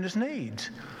have tremendous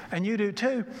needs. And you do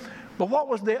too. But what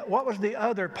was the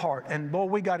other part? And boy,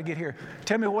 we got to get here.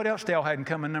 Tell me what else they all had in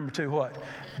common. Number 2, what?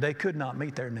 They could not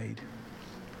meet their need.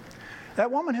 That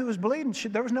woman who was bleeding,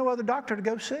 there was no other doctor to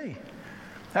go see.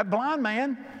 That blind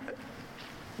man,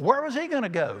 where was he going to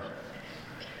go?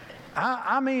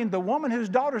 I mean, the woman whose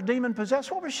daughter's demon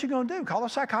possessed, what was she going to do? Call a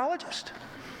psychologist?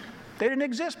 They didn't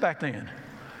exist back then.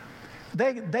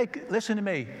 They listen to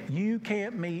me. You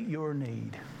can't meet your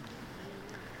need.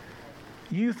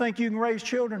 You think you can raise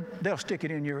children? They'll stick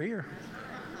it in your ear.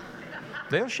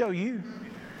 They'll show you.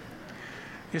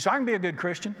 Yes, I can be a good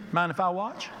Christian. Mind if I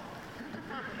watch?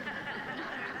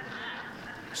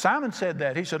 Simon said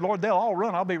that. He said, Lord, they'll all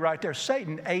run. I'll be right there.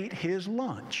 Satan ate his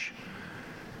lunch.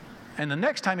 And the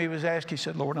next time he was asked, he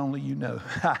said, Lord, only you know.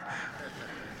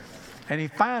 And he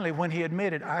finally, when he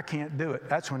admitted, I can't do it,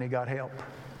 that's when he got help.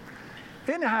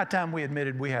 Isn't it high time we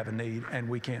admitted we have a need and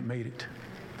we can't meet it?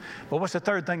 But what's the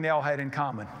third thing they all had in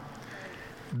common?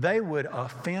 They would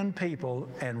offend people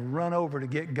and run over to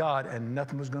get God, and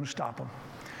nothing was going to stop them.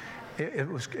 It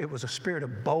was a spirit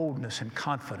of boldness and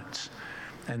confidence.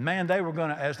 And man, they were going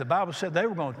to, as the Bible said, they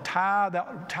were going to tie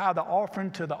the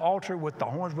offering to the altar with the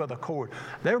horns with a cord.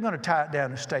 They were going to tie it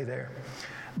down and stay there.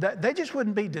 They just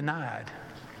wouldn't be denied.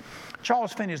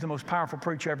 Charles Finney is the most powerful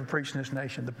preacher ever preached in this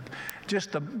nation.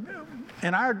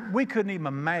 We couldn't even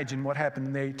imagine what happened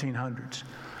in the 1800s.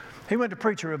 He went to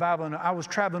preach a revival, and I was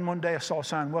traveling one day. I saw a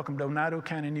sign, "Welcome to Oneida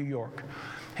County, New York."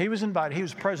 He was invited. He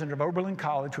was president of Oberlin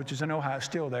College, which is in Ohio,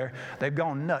 still there. They've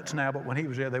gone nuts now, but when he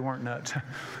was there, they weren't nuts.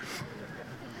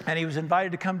 And he was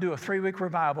invited to come do a 3-week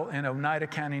revival in Oneida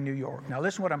County, New York. Now,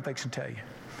 listen to what I'm fixing to tell you.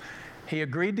 He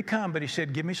agreed to come, but he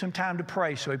said, "Give me some time to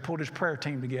pray." So he pulled his prayer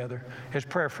team together, his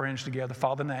prayer friends together,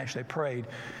 Father Nash. They prayed.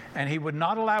 And he would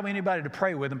not allow anybody to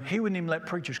pray with him. He wouldn't even let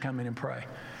preachers come in and pray.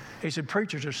 He said,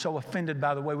 "Preachers are so offended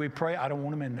by the way we pray, I don't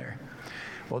want them in there."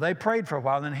 Well, they prayed for a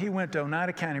while, and he went to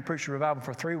Oneida County and preached a revival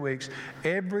for 3 weeks.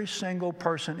 Every single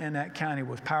person in that county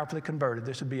was powerfully converted.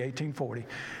 This would be 1840.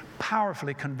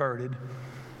 Powerfully converted.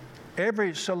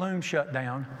 Every saloon shut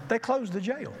down. They closed the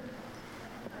jail.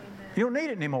 You don't need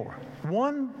it anymore.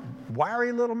 One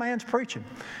wiry little man's preaching.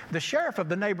 The sheriff of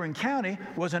the neighboring county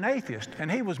was an atheist,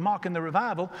 and he was mocking the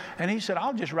revival, and he said,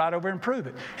 "I'll just ride over and prove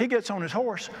it." He gets on his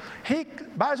horse.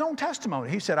 By his own testimony,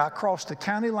 he said, "I crossed the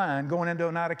county line going into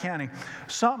Oneida County.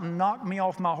 Something knocked me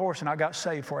off my horse, and I got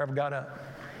saved before I ever got up."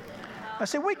 I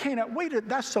said,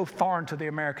 that's so foreign to the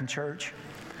American church.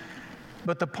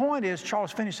 But the point is,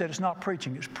 Charles Finney said, it's not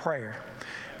preaching, it's prayer.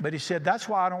 But he said, that's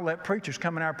why I don't let preachers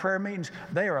come in our prayer meetings.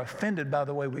 They are offended by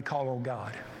the way we call on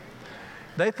God.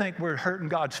 They think we're hurting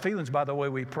God's feelings by the way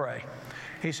we pray.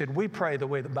 He said, we pray the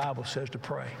way the Bible says to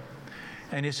pray.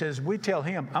 And he says, we tell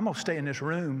him, "I'm going to stay in this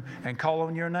room and call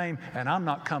on your name, and I'm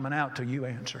not coming out till you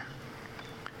answer."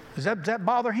 Does that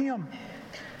bother him?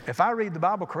 If I read the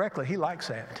Bible correctly, he likes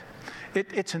that.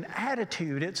 It's an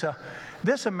attitude.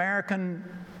 This American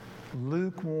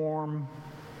lukewarm.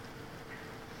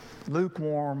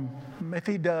 If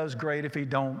he does, great. If he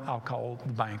don't, I'll call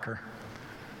the banker.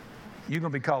 You're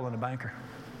going to be calling the banker.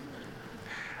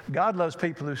 God loves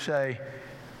people who say,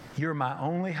 "You're my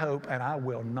only hope, and I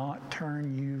will not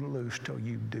turn you loose till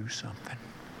you do something."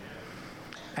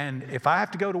 And if I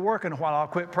have to go to work in a while, I'll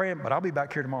quit praying, but I'll be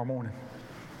back here tomorrow morning.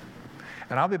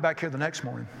 And I'll be back here the next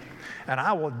morning. And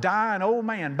I will die an old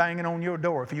man banging on your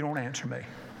door if you don't answer me.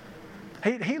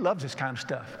 He loves this kind of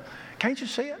stuff. Can't you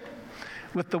see it?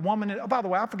 With the woman, by the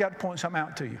way, I forgot to point something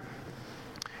out to you.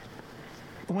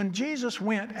 When Jesus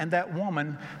went and that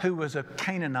woman who was a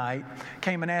Canaanite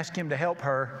came and asked him to help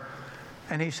her,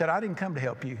 and he said, "I didn't come to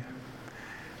help you."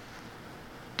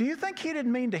 Do you think he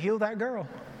didn't mean to heal that girl?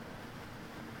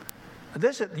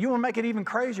 You want to make it even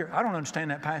crazier? I don't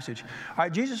understand that passage. All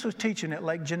right, Jesus was teaching at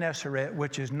Lake Gennesaret,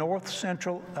 which is north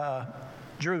central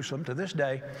Jerusalem to this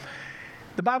day.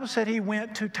 The Bible said he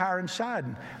went to Tyre and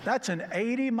Sidon. That's an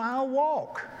 80-mile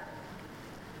walk.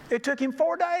 It took him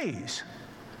 4 days.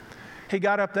 He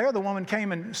got up there. The woman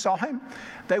came and saw him.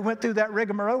 They went through that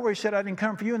rigmarole where he said, "I didn't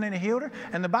come for you," and then he healed her.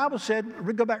 And the Bible said,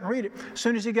 go back and read it, as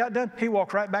soon as he got done, he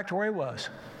walked right back to where he was.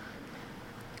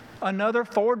 Another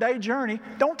 4-day journey.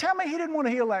 Don't tell me he didn't want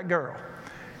to heal that girl.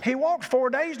 He walked 4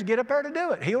 days to get up there to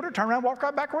do it. Healed her, turned around, walked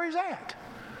right back where he's at.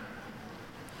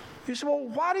 You say, "Well,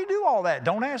 why do you do all that?"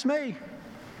 Don't ask me.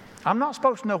 I'm not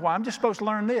supposed to know why. I'm just supposed to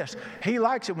learn this. He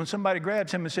likes it when somebody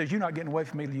grabs him and says, "You're not getting away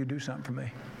from me till you do something for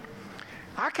me."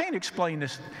 I can't explain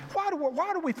this. Why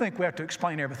do we think we have to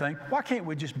explain everything? Why can't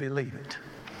we just believe it?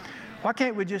 Why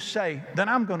can't we just say, "Then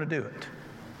I'm going to do it"?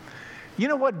 You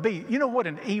know what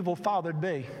an evil father'd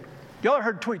be? Y'all ever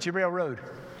heard of Tweetsie Railroad?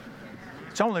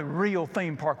 It's the only real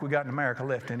theme park we got in America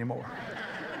left anymore.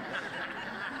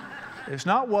 It's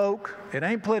not woke. It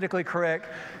ain't politically correct.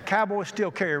 Cowboys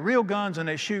still carry real guns and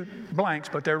they shoot blanks,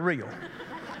 but they're real.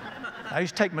 I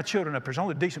used to take my children up. There's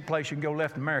only a decent place you can go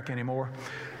left in America anymore.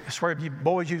 I swear, if you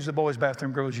boys use the boys'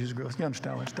 bathroom, girls use the girls'. You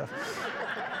understand all that stuff.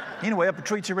 Anyway, up at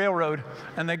Tweetsie Railroad,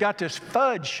 and they got this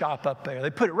fudge shop up there. They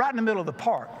put it right in the middle of the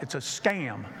park. It's a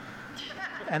scam.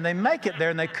 And they make it there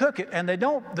and they cook it, and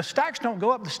the stacks don't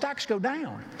go up, the stacks go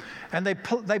down. And they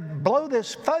blow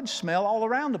this fudge smell all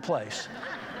around the place.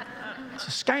 It's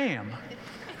a scam.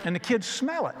 And the kids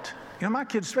smell it. You know, my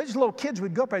kids, these little kids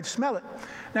would go up there and smell it.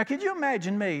 Now, could you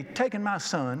imagine me taking my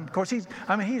son? Of course, he's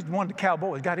one of the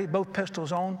cowboys, got both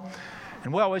pistols on.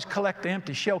 And we always collect the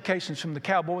empty shell casings from the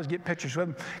cowboys, get pictures with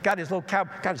him. Got his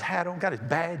hat on, got his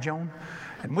badge on.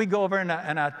 And we go over and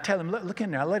I tell him, look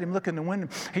in there. I let him look in the window.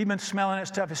 He'd been smelling that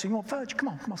stuff. He said, "You want fudge? Come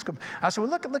on, let's go." I said,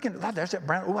 "Well, look in there. There's that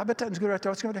brown. Oh, I bet that's good right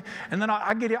there. Let's go there." And then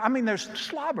I get it. There's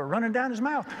slobber running down his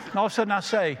mouth. And all of a sudden I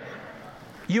say,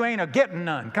 "You ain't a-getting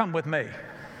none. Come with me."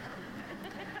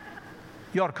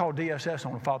 You ought to call DSS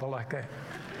on a father like that.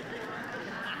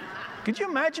 Could you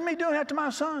imagine me doing that to my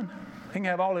son? He can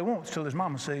have all he wants till his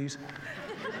mama sees.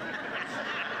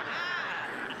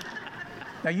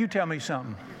 Now you tell me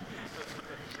something.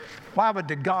 Why would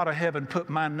the God of heaven put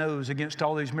my nose against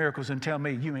all these miracles and tell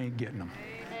me you ain't getting them?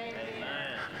 Amen.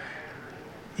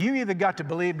 You either got to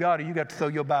believe God or you got to throw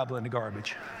your Bible in the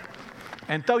garbage.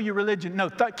 And throw your religion,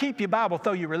 keep your Bible,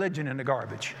 throw your religion in the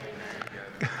garbage.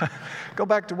 Go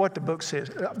back to what the book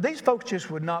says. These folks just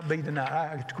would not be denied. I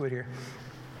have to quit here.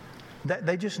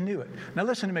 They just knew it. Now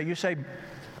listen to me. You say,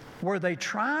 were they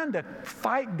trying to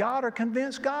fight God or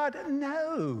convince God?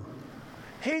 No.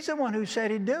 He's the one who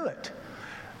said he'd do it.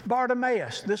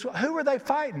 Bartimaeus, who were they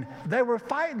fighting? They were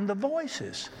fighting the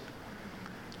voices.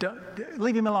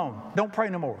 Leave him alone. Don't pray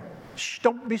no more. Shh,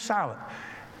 don't be silent.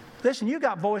 Listen, you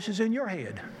got voices in your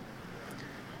head.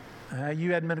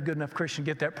 You hadn't been a good enough Christian to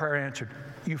get that prayer answered.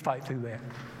 You fight through that.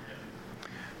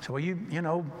 So, you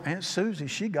know, Aunt Susie,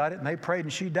 she got it, and they prayed,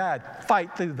 and she died.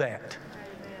 Fight through that.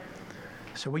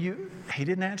 So, he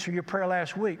didn't answer your prayer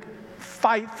last week.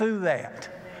 Fight through that.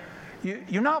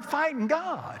 You're not fighting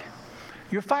God.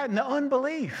 You're fighting the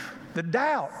unbelief, the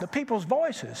doubt, the people's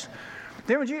voices.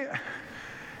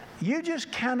 You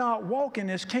just cannot walk in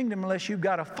this kingdom unless you've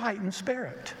got a fighting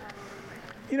spirit.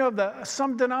 You know,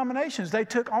 some denominations, they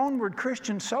took onward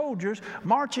Christian soldiers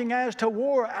marching as to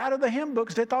war out of the hymn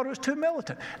books. They thought it was too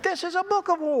militant. This is a book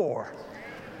of war.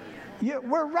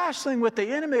 We're wrestling with the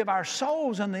enemy of our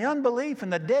souls and the unbelief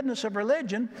and the deadness of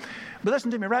religion. But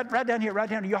listen to me, right down here,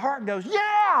 your heart goes,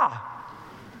 yeah!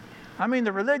 I mean,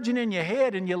 the religion in your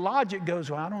head and your logic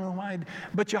goes, well, I don't know why.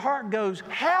 But your heart goes,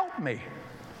 help me.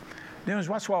 Then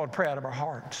that's why I would pray out of our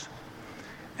hearts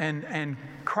and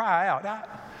cry out.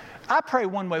 I pray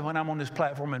one way when I'm on this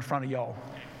platform in front of y'all.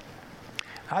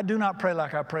 I do not pray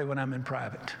like I pray when I'm in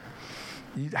private.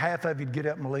 Half of you'd get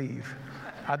up and leave.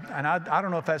 I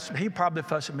don't know if he probably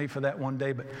fussed at me for that one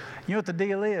day, but you know what the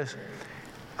deal is?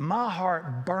 My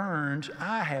heart burns.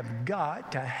 I have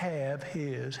got to have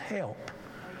his help.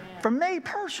 Amen. For me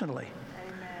personally.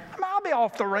 I mean, I'll be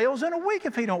off the rails in a week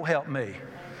if he don't help me.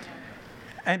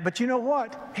 But you know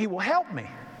what? He will help me.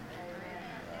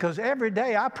 Because every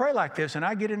day I pray like this, and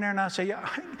I get in there and I say,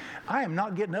 I am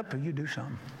not getting up till you do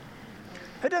something.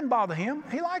 It doesn't bother him.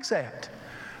 He likes that.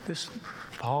 This,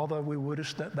 Father, we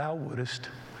wouldest that thou wouldest.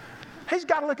 He's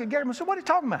got to look at Gary and say, what are you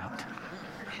talking about?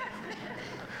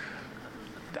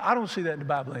 I don't see that in the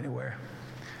Bible anywhere.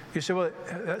 You say, well,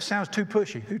 that sounds too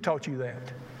pushy. Who taught you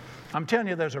that? I'm telling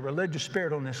you, there's a religious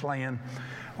spirit on this land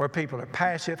where people are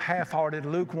passive, half-hearted,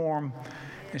 lukewarm,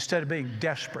 instead of being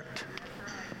desperate.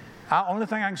 The only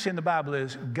thing I can see in the Bible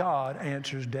is God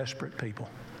answers desperate people.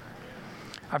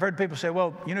 I've heard people say,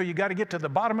 well, you know, you got to get to the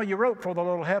bottom of your rope before the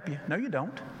Lord will help you. No, you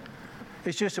don't.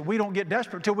 It's just that we don't get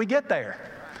desperate till we get there.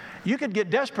 You could get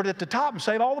desperate at the top and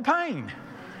save all the pain.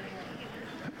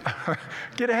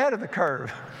 Get ahead of the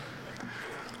curve.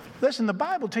 Listen, the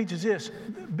Bible teaches this.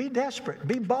 Be desperate,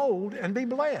 be bold, and be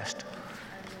blessed.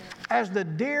 As the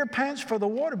deer pants for the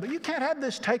water, but you can't have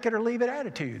this take it or leave it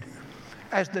attitude.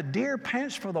 As the deer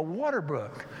pants for the water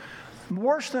brook.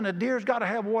 Worse than a deer's got to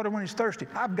have water when he's thirsty.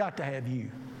 I've got to have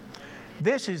you.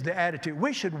 This is the attitude.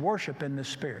 We should worship in the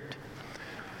Spirit.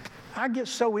 I get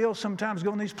so ill sometimes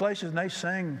going to these places and they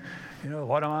sing, you know,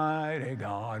 what a mighty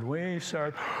God we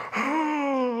serve.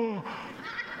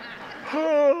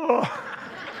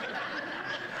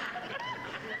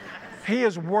 He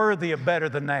is worthy of better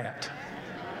than that.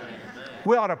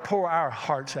 We ought to pour our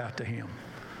hearts out to him.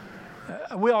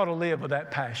 We ought to live with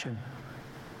that passion.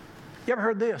 You ever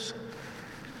heard this?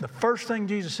 The first thing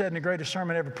Jesus said in the greatest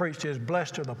sermon ever preached is,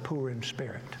 blessed are the poor in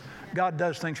spirit. God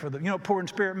does things for them. You know what poor in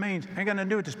spirit means? Ain't got nothing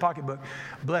to do with this pocketbook.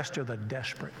 Blessed are the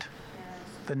desperate,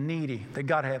 the needy. They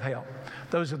got to have help.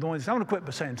 Those are the ones. I'm going to quit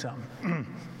by saying something. Have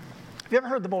you ever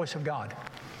heard the voice of God?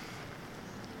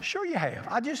 Sure you have.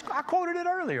 I quoted it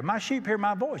earlier. My sheep hear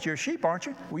my voice. You're a sheep, aren't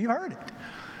you? Well, you heard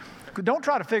it. Don't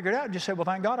try to figure it out. Just say, well,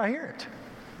 thank God I hear it.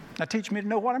 Now teach me to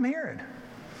know what I'm hearing.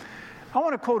 I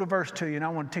want to quote a verse to you, and I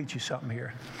want to teach you something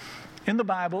here. In the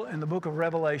Bible, in the book of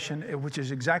Revelation, which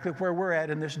is exactly where we're at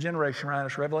in this generation right now,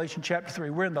 it's Revelation chapter 3.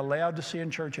 We're in the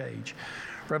Laodicean church age.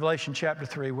 Revelation chapter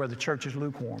 3, where the church is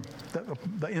lukewarm.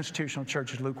 The institutional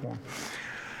church is lukewarm.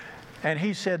 And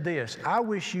he said this, I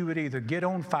wish you would either get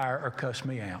on fire or cuss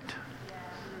me out.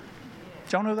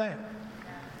 Don't know that?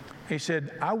 He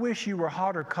said, I wish you were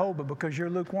hot or cold, but because you're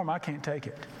lukewarm, I can't take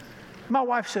it. My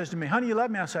wife says to me, honey, you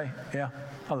love me? I say, yeah,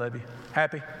 I love you.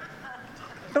 Happy?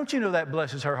 Don't you know that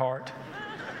blesses her heart?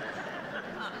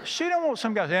 She don't want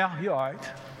some guys, yeah, you're all right.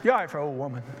 You're all right for an old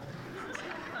woman.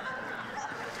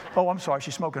 Oh, I'm sorry,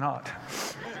 she's smoking hot.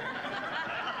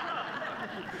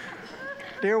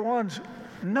 Dear ones,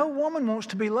 no woman wants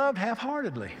to be loved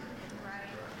half-heartedly.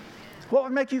 What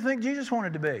would make you think Jesus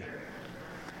wanted to be?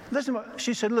 Listen,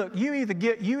 she said, look,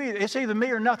 it's either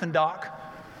me or nothing, Doc.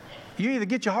 You either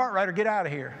get your heart right or get out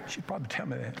of here. She'd probably tell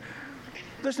me that.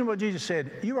 Listen to what Jesus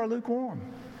said. You are lukewarm.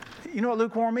 You know what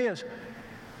lukewarm is?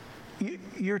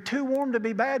 You're too warm to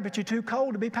be bad, but you're too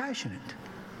cold to be passionate.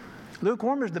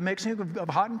 Lukewarm is the mixing of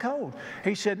hot and cold.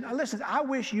 He said, listen, I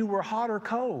wish you were hot or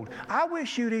cold. I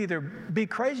wish you'd either be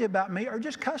crazy about me or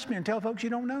just cuss me and tell folks you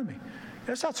don't know me.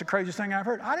 That's the craziest thing I've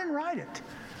heard. I didn't write it.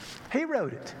 He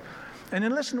wrote it. And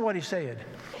then listen to what he said.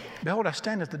 Behold, I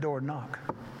stand at the door and knock.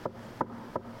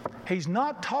 He's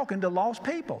not talking to lost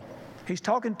people. He's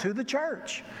talking to the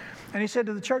church. And he said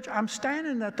to the church, I'm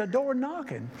standing at the door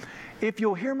knocking. If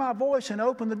you'll hear my voice and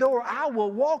open the door, I will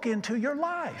walk into your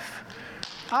life.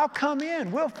 I'll come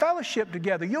in. We'll fellowship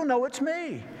together. You'll know it's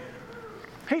me.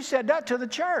 He said that to the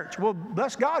church. Well,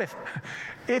 bless God,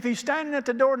 if he's standing at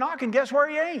the door knocking, guess where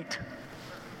he ain't?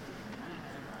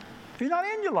 He's not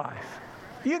in your life.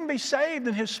 You can be saved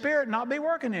and his Spirit not be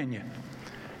working in you.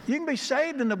 You can be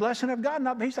saved in the blessing of God.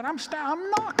 He said, I'm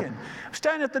knocking. I'm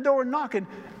standing at the door and knocking.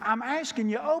 I'm asking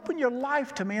you, open your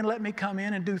life to me and let me come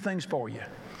in and do things for you.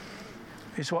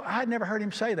 He said, well, I had never heard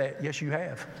him say that. Yes, you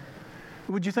have.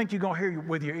 Would you think you're going to hear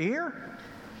with your ear?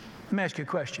 Let me ask you a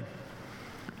question.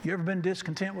 You ever been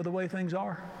discontent with the way things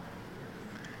are?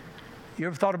 You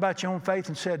ever thought about your own faith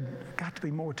and said, got to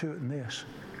be more to it than this?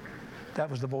 That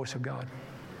was the voice of God.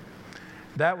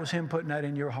 That was him putting that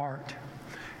in your heart.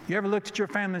 You ever looked at your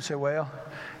family and said, well,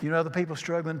 you know, other people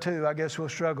struggling too. I guess we'll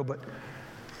struggle, but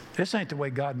this ain't the way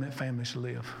God meant families to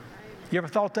live. You ever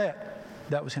thought that?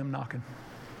 That was him knocking.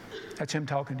 That's him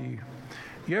talking to you.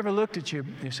 You ever looked at you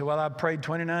said, well, I prayed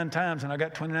 29 times and I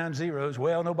got 29 zeros.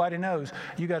 Well, nobody knows.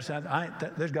 You got to say,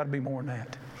 there's got to be more than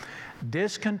that.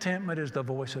 Discontentment is the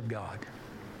voice of God.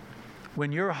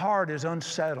 When your heart is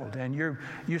unsettled and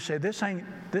you say, this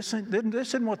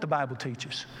isn't what the Bible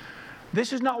teaches.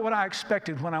 This is not what I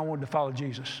expected when I wanted to follow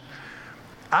Jesus.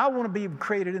 I want to be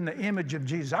created in the image of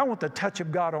Jesus. I want the touch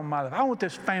of God on my life. I want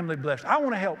this family blessed. I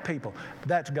want to help people.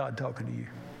 That's God talking to you.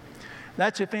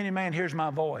 That's if any man hears my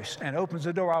voice and opens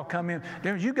the door, I'll come in.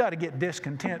 You've got to get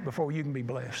discontent before you can be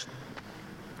blessed.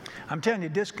 I'm telling you,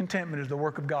 discontentment is the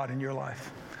work of God in your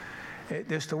life.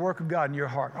 It's the work of God in your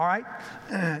heart. All right?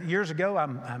 Years ago,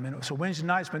 so Wednesday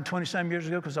night, it's been 27 years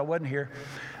ago because I wasn't here.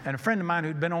 And a friend of mine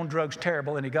who'd been on drugs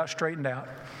terrible and he got straightened out.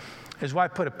 His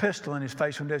wife put a pistol in his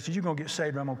face one day and said, you're going to get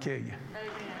saved or I'm going to kill you.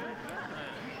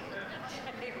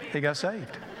 He got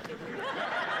saved.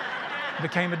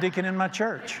 Became a deacon in my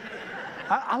church.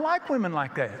 I like women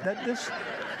like that.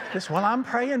 Well, I'm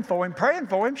praying for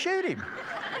him, shoot him.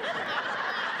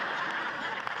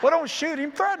 Well, don't shoot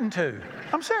him, threaten to.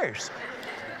 I'm serious.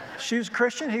 She was a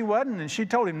Christian, he wasn't, and she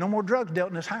told him no more drugs dealt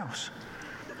in his house.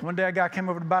 One day a guy came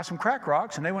over to buy some crack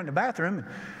rocks, and they went in the bathroom,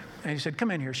 and he said,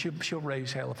 come in here, she'll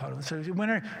raise hell if I don't. So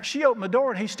she opened the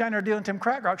door, and he's standing there dealing with them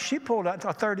crack rocks. She pulled out a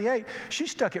 .38. She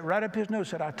stuck it right up his nose,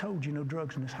 said, I told you no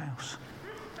drugs in this house.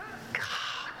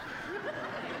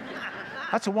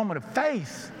 That's a woman of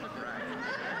faith.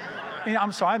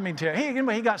 I'm sorry, I didn't mean to tell you.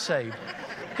 He got saved.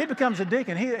 He becomes a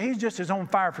deacon. He's just as on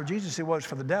fire for Jesus as he was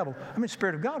for the devil. I mean, the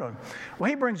Spirit of God on him. Well,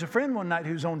 he brings a friend one night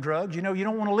who's on drugs. You know, you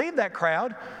don't want to leave that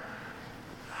crowd.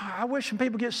 I wish when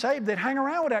people get saved, they'd hang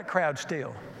around with that crowd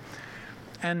still.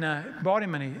 And brought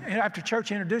him, and after church,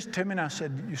 he introduced it to me, and I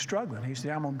said, you're struggling. He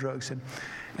said, I'm on drugs. And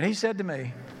he said to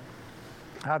me,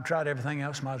 I've tried everything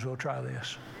else, might as well try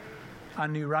this. I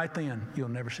knew right then, you'll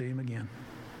never see him again.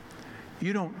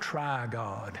 You don't try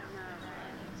God.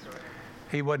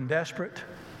 He wasn't desperate.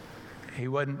 It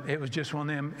was just one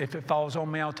of them, if it falls on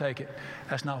me, I'll take it.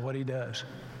 That's not what he does.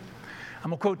 I'm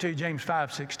going to quote to you James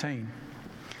 5:16.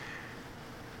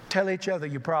 Tell each other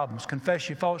your problems. Confess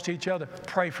your faults to each other.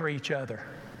 Pray for each other.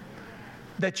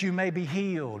 That you may be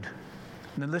healed.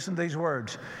 And then listen to these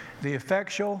words. The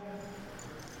effectual,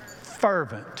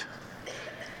 fervent,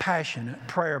 passionate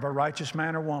prayer of a righteous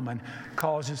man or woman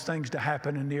causes things to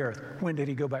happen in the earth. When did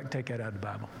he go back and take that out of the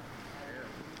Bible?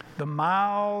 The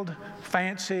mild,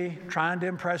 fancy, trying to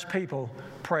impress people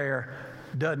prayer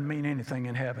doesn't mean anything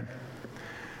in heaven.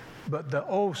 But the,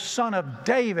 oh, Son of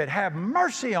David, have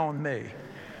mercy on me.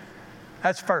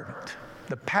 That's fervent.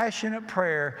 The passionate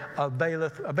prayer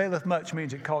availeth much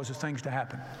means it causes things to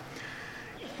happen.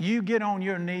 You get on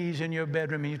your knees in your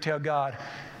bedroom and you tell God,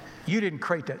 you didn't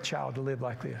create that child to live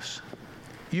like this.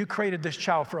 You created this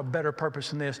child for a better purpose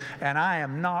than this, and I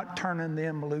am not turning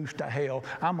them loose to hell.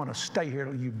 I'm going to stay here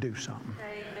till you do something.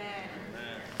 Amen.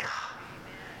 God.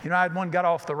 You know, I had one got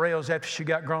off the rails after she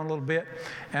got grown a little bit,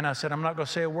 and I said, I'm not going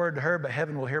to say a word to her, but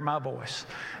heaven will hear my voice.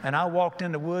 And I walked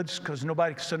in the woods because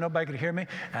nobody could hear me,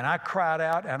 and I cried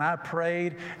out, and I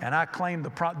prayed, and I claimed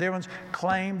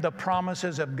claimed the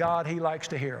promises of God. He likes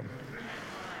to hear them.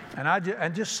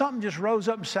 And just something just rose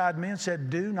up inside me and said,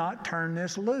 do not turn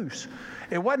this loose.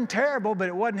 It wasn't terrible, but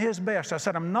it wasn't his best. I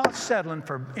said, I'm not settling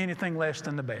for anything less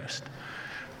than the best.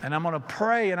 And I'm going to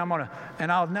pray, and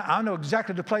I'll know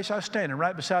exactly the place I was standing,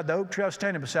 right beside the oak tree I was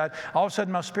standing beside. All of a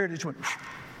sudden, my spirit just went,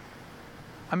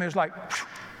 it was like,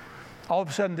 all of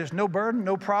a sudden, there's no burden,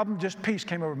 no problem, just peace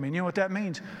came over me. And you know what that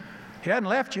means? He hadn't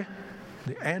left you.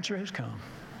 The answer has come.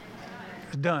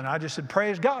 It's done. I just said,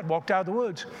 praise God, walked out of the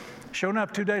woods. Sure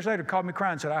enough, 2 days later, called me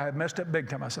crying and said, I had messed up big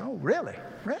time. I said, oh, really?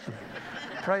 Really?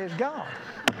 Praise God.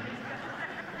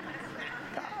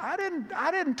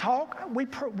 I didn't talk. We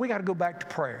got to go back to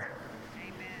prayer.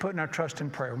 Amen. Putting our trust in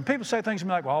prayer. When people say things to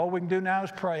me like, well, all we can do now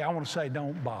is pray, I want to say,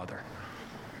 don't bother.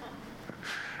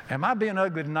 Am I being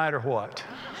ugly tonight or what?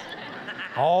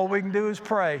 All we can do is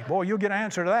pray. Boy, you'll get an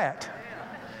answer to that.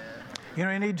 You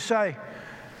know, you need to say,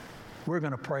 we're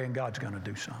going to pray and God's going to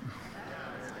do something.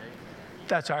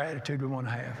 That's our attitude we want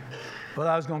to have. Well,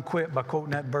 I was going to quit by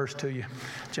quoting that verse to you,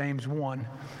 James 1.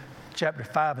 Chapter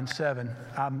 5 and 7,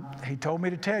 he told me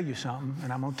to tell you something,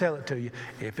 and I'm going to tell it to you.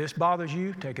 If this bothers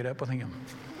you, take it up with him.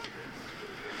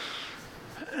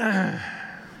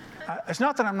 It's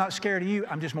not that I'm not scared of you.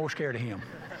 I'm just more scared of him.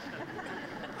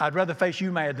 I'd rather face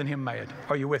you mad than him mad.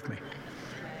 Are you with me?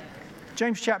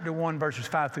 James chapter 1, verses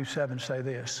 5 through 7 say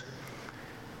this.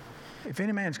 If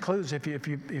any man's clueless,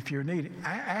 if you're needy,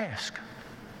 ask.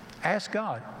 Ask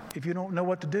God. If you don't know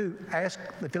what to do, ask.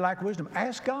 If you lack wisdom,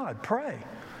 ask God. Pray.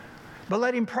 But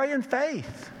let him pray in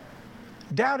faith,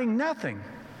 doubting nothing.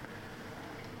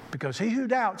 Because he who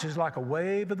doubts is like a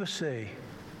wave of the sea.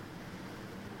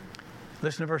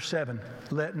 Listen to verse 7.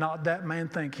 Let not that man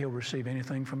think he'll receive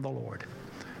anything from the Lord.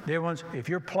 Dear ones, if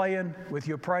you're playing with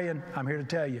your praying, I'm here to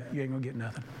tell you, you ain't going to get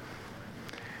nothing.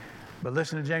 But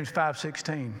listen to James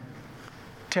 5:16.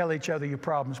 Tell each other your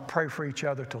problems. Pray for each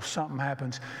other till something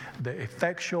happens. The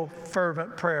effectual,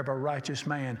 fervent prayer of a righteous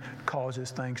man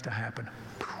causes things to happen.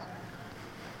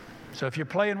 So if you're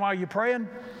playing while you're praying,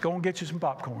 go and get you some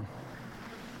popcorn.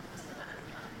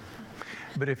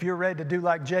 But if you're ready to do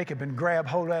like Jacob and grab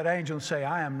hold of that angel and say,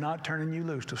 I am not turning you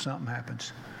loose till something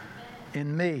happens.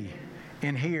 In me,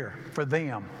 in here, for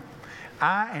them.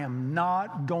 I am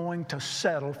not going to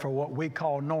settle for what we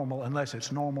call normal unless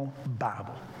it's normal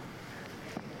Bible.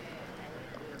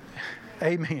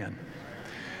 Amen.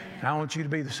 And I want you to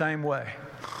be the same way.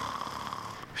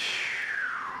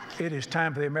 It is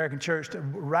time for the American church to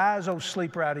rise, oh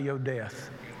sleeper, out of your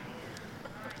death.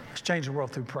 Let's change the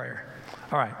world through prayer.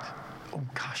 All right. Oh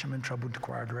gosh, I'm in trouble with the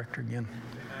choir director again.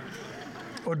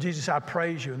 Lord Jesus, I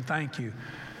praise you and thank you.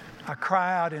 I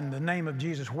cry out in the name of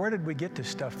Jesus, where did we get this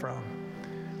stuff from?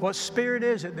 What spirit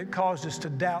is it that caused us to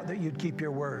doubt that you'd keep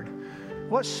your word?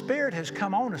 What spirit has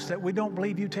come on us that we don't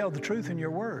believe you tell the truth in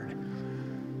your word?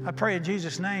 I pray in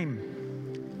Jesus' name,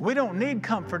 we don't need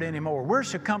comfort anymore. We're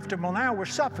so comfortable now, we're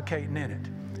suffocating in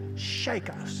it.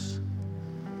 Shake us.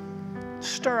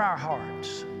 Stir our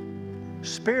hearts.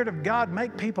 Spirit of God,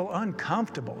 make people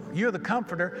uncomfortable. You're the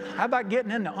comforter. How about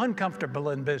getting into uncomfortable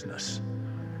in business?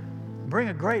 Bring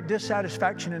a great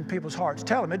dissatisfaction in people's hearts.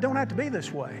 Tell them it don't have to be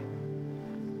this way.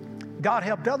 God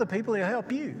helped other people, he'll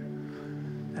help you.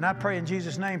 And I pray in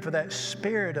Jesus' name for that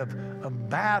spirit of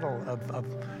battle,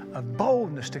 of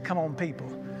boldness to come on people,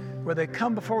 where they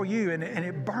come before you and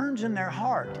it burns in their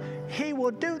heart. He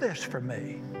will do this for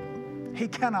me. He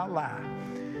cannot lie.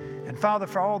 And Father,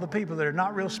 for all the people that are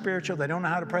not real spiritual, they don't know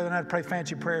how to pray, they don't know how to pray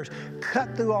fancy prayers,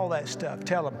 cut through all that stuff.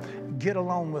 Tell them, get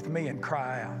alone with me and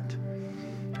cry out.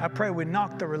 I pray we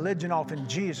knock the religion off in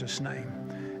Jesus' name,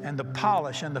 and the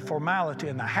polish and the formality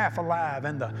and the half alive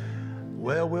and the,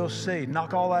 well, we'll see.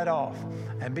 Knock all that off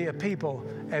and be a people,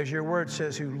 as your word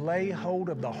says, who lay hold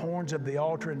of the horns of the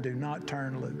altar and do not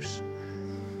turn loose.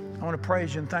 I want to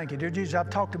praise you and thank you. Dear Jesus,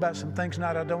 I've talked about some things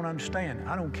tonight I don't understand.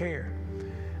 I don't care.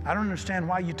 I don't understand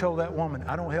why you told that woman,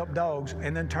 I don't help dogs,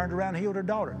 and then turned around and healed her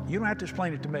daughter. You don't have to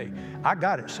explain it to me. I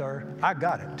got it, sir. I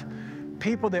got it.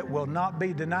 People that will not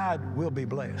be denied will be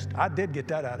blessed. I did get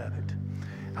that out of it.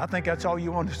 I think that's all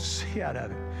you wanted to see out of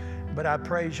it. But I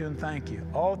praise you and thank you.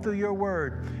 All through your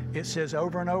word, it says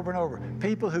over and over and over,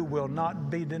 people who will not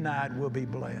be denied will be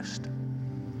blessed.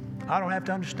 I don't have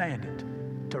to understand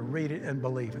it to read it and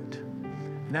believe it.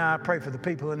 Now I pray for the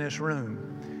people in this room.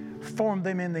 Form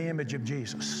them in the image of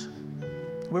Jesus.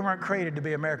 We weren't created to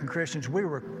be American Christians. We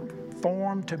were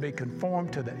formed to be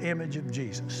conformed to the image of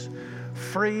Jesus.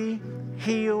 Free,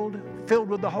 healed, filled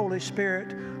with the Holy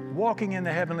Spirit, walking in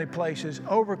the heavenly places,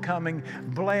 overcoming,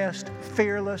 blessed,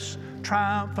 fearless,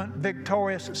 triumphant,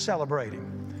 victorious,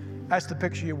 celebrating. That's the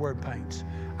picture your word paints.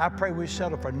 I pray we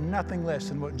settle for nothing less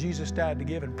than what Jesus died to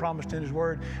give and promised in his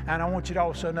word. And I want you to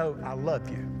also know I love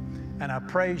you. And I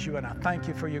praise you and I thank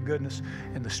you for your goodness.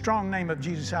 In the strong name of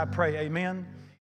Jesus, I pray, amen.